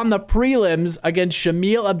on the prelims against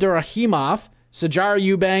Shamil Abdurrahimov. Sijara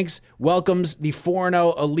Eubanks welcomes the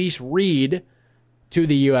 4-0 Elise Reed to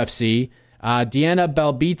the UFC. Deanna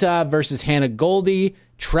Belbita versus Hannah Goldie.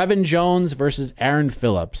 Trevin Jones versus Aaron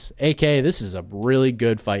Phillips. AK, this is a really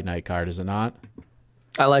good fight night card, is it not?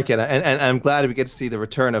 I like it. And I'm glad we get to see the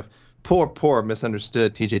return of poor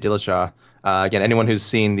misunderstood TJ Dillashaw. Again, anyone who's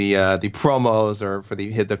seen the promos or for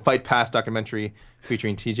the Fight Pass documentary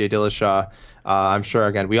featuring TJ Dillashaw, I'm sure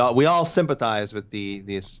again we all sympathize with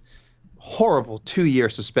this horrible 2-year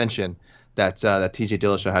suspension that TJ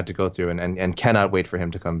Dillashaw had to go through, and cannot wait for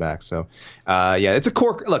him to come back. So it's a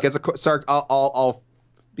core look. It's a sorry, all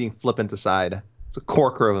being flippant aside. It's a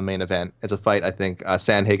corker of a main event. It's a fight I think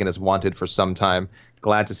Sandhagen has wanted for some time.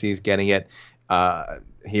 Glad to see he's getting it.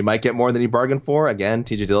 He might get more than he bargained for. Again,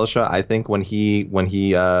 TJ Dillashaw, I think when he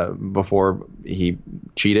before he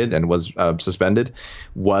cheated and was suspended,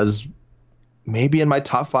 was maybe in my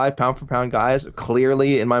top 5 pound for pound guys.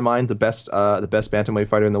 Clearly, in my mind, the best bantamweight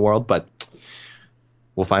fighter in the world. But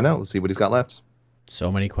we'll find out. We'll see what he's got left.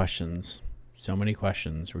 So many questions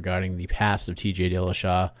regarding the past of TJ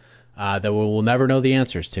Dillashaw that we'll never know the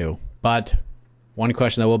answers to. But one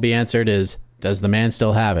question that will be answered is, does the man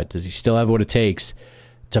still have it? Does he still have what it takes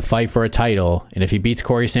to fight for a title? And if he beats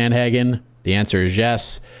Corey Sandhagen, the answer is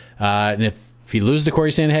yes. And if he loses to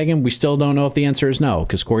Corey Sandhagen, we still don't know if the answer is no,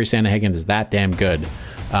 because Corey Sandhagen is that damn good.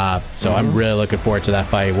 So I'm really looking forward to that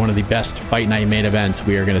fight. One of the best fight night main events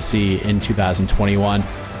we are going to see in 2021.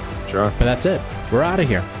 Sure. But that's it. We're out of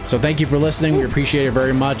here. So thank you for listening. We appreciate it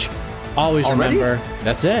very much. Always remember,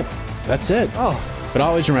 that's it. But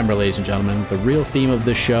always remember, ladies and gentlemen, the real theme of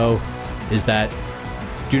this show is that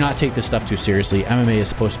do not take this stuff too seriously. MMA is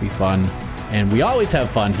supposed to be fun, and we always have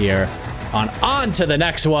fun here on to the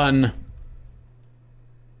next one,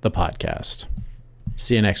 the podcast.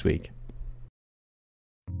 See you next week.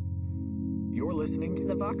 You're listening to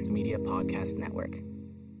the Vox Media Podcast Network.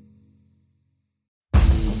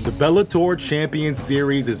 The Bellator Champions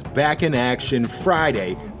Series is back in action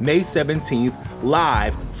Friday, May 17th,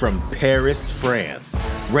 live from Paris, France.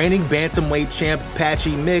 Reigning bantamweight champ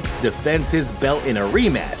Patchy Mix defends his belt in a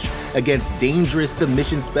rematch against dangerous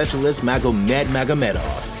submission specialist Magomed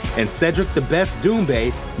Magomedov. And Cedric the Best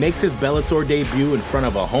Doumbé makes his Bellator debut in front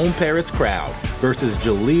of a home Paris crowd versus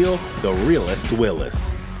Jaleel the Realist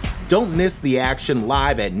Willis. Don't miss the action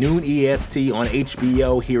live at noon EST on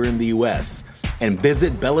HBO here in the US. And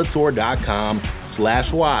visit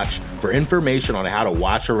Bellator.com/watch for information on how to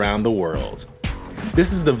watch around the world.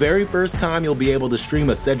 This is the very first time you'll be able to stream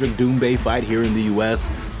a Cedric Doumbé fight here in the US,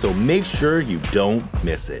 so make sure you don't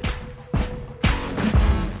miss it.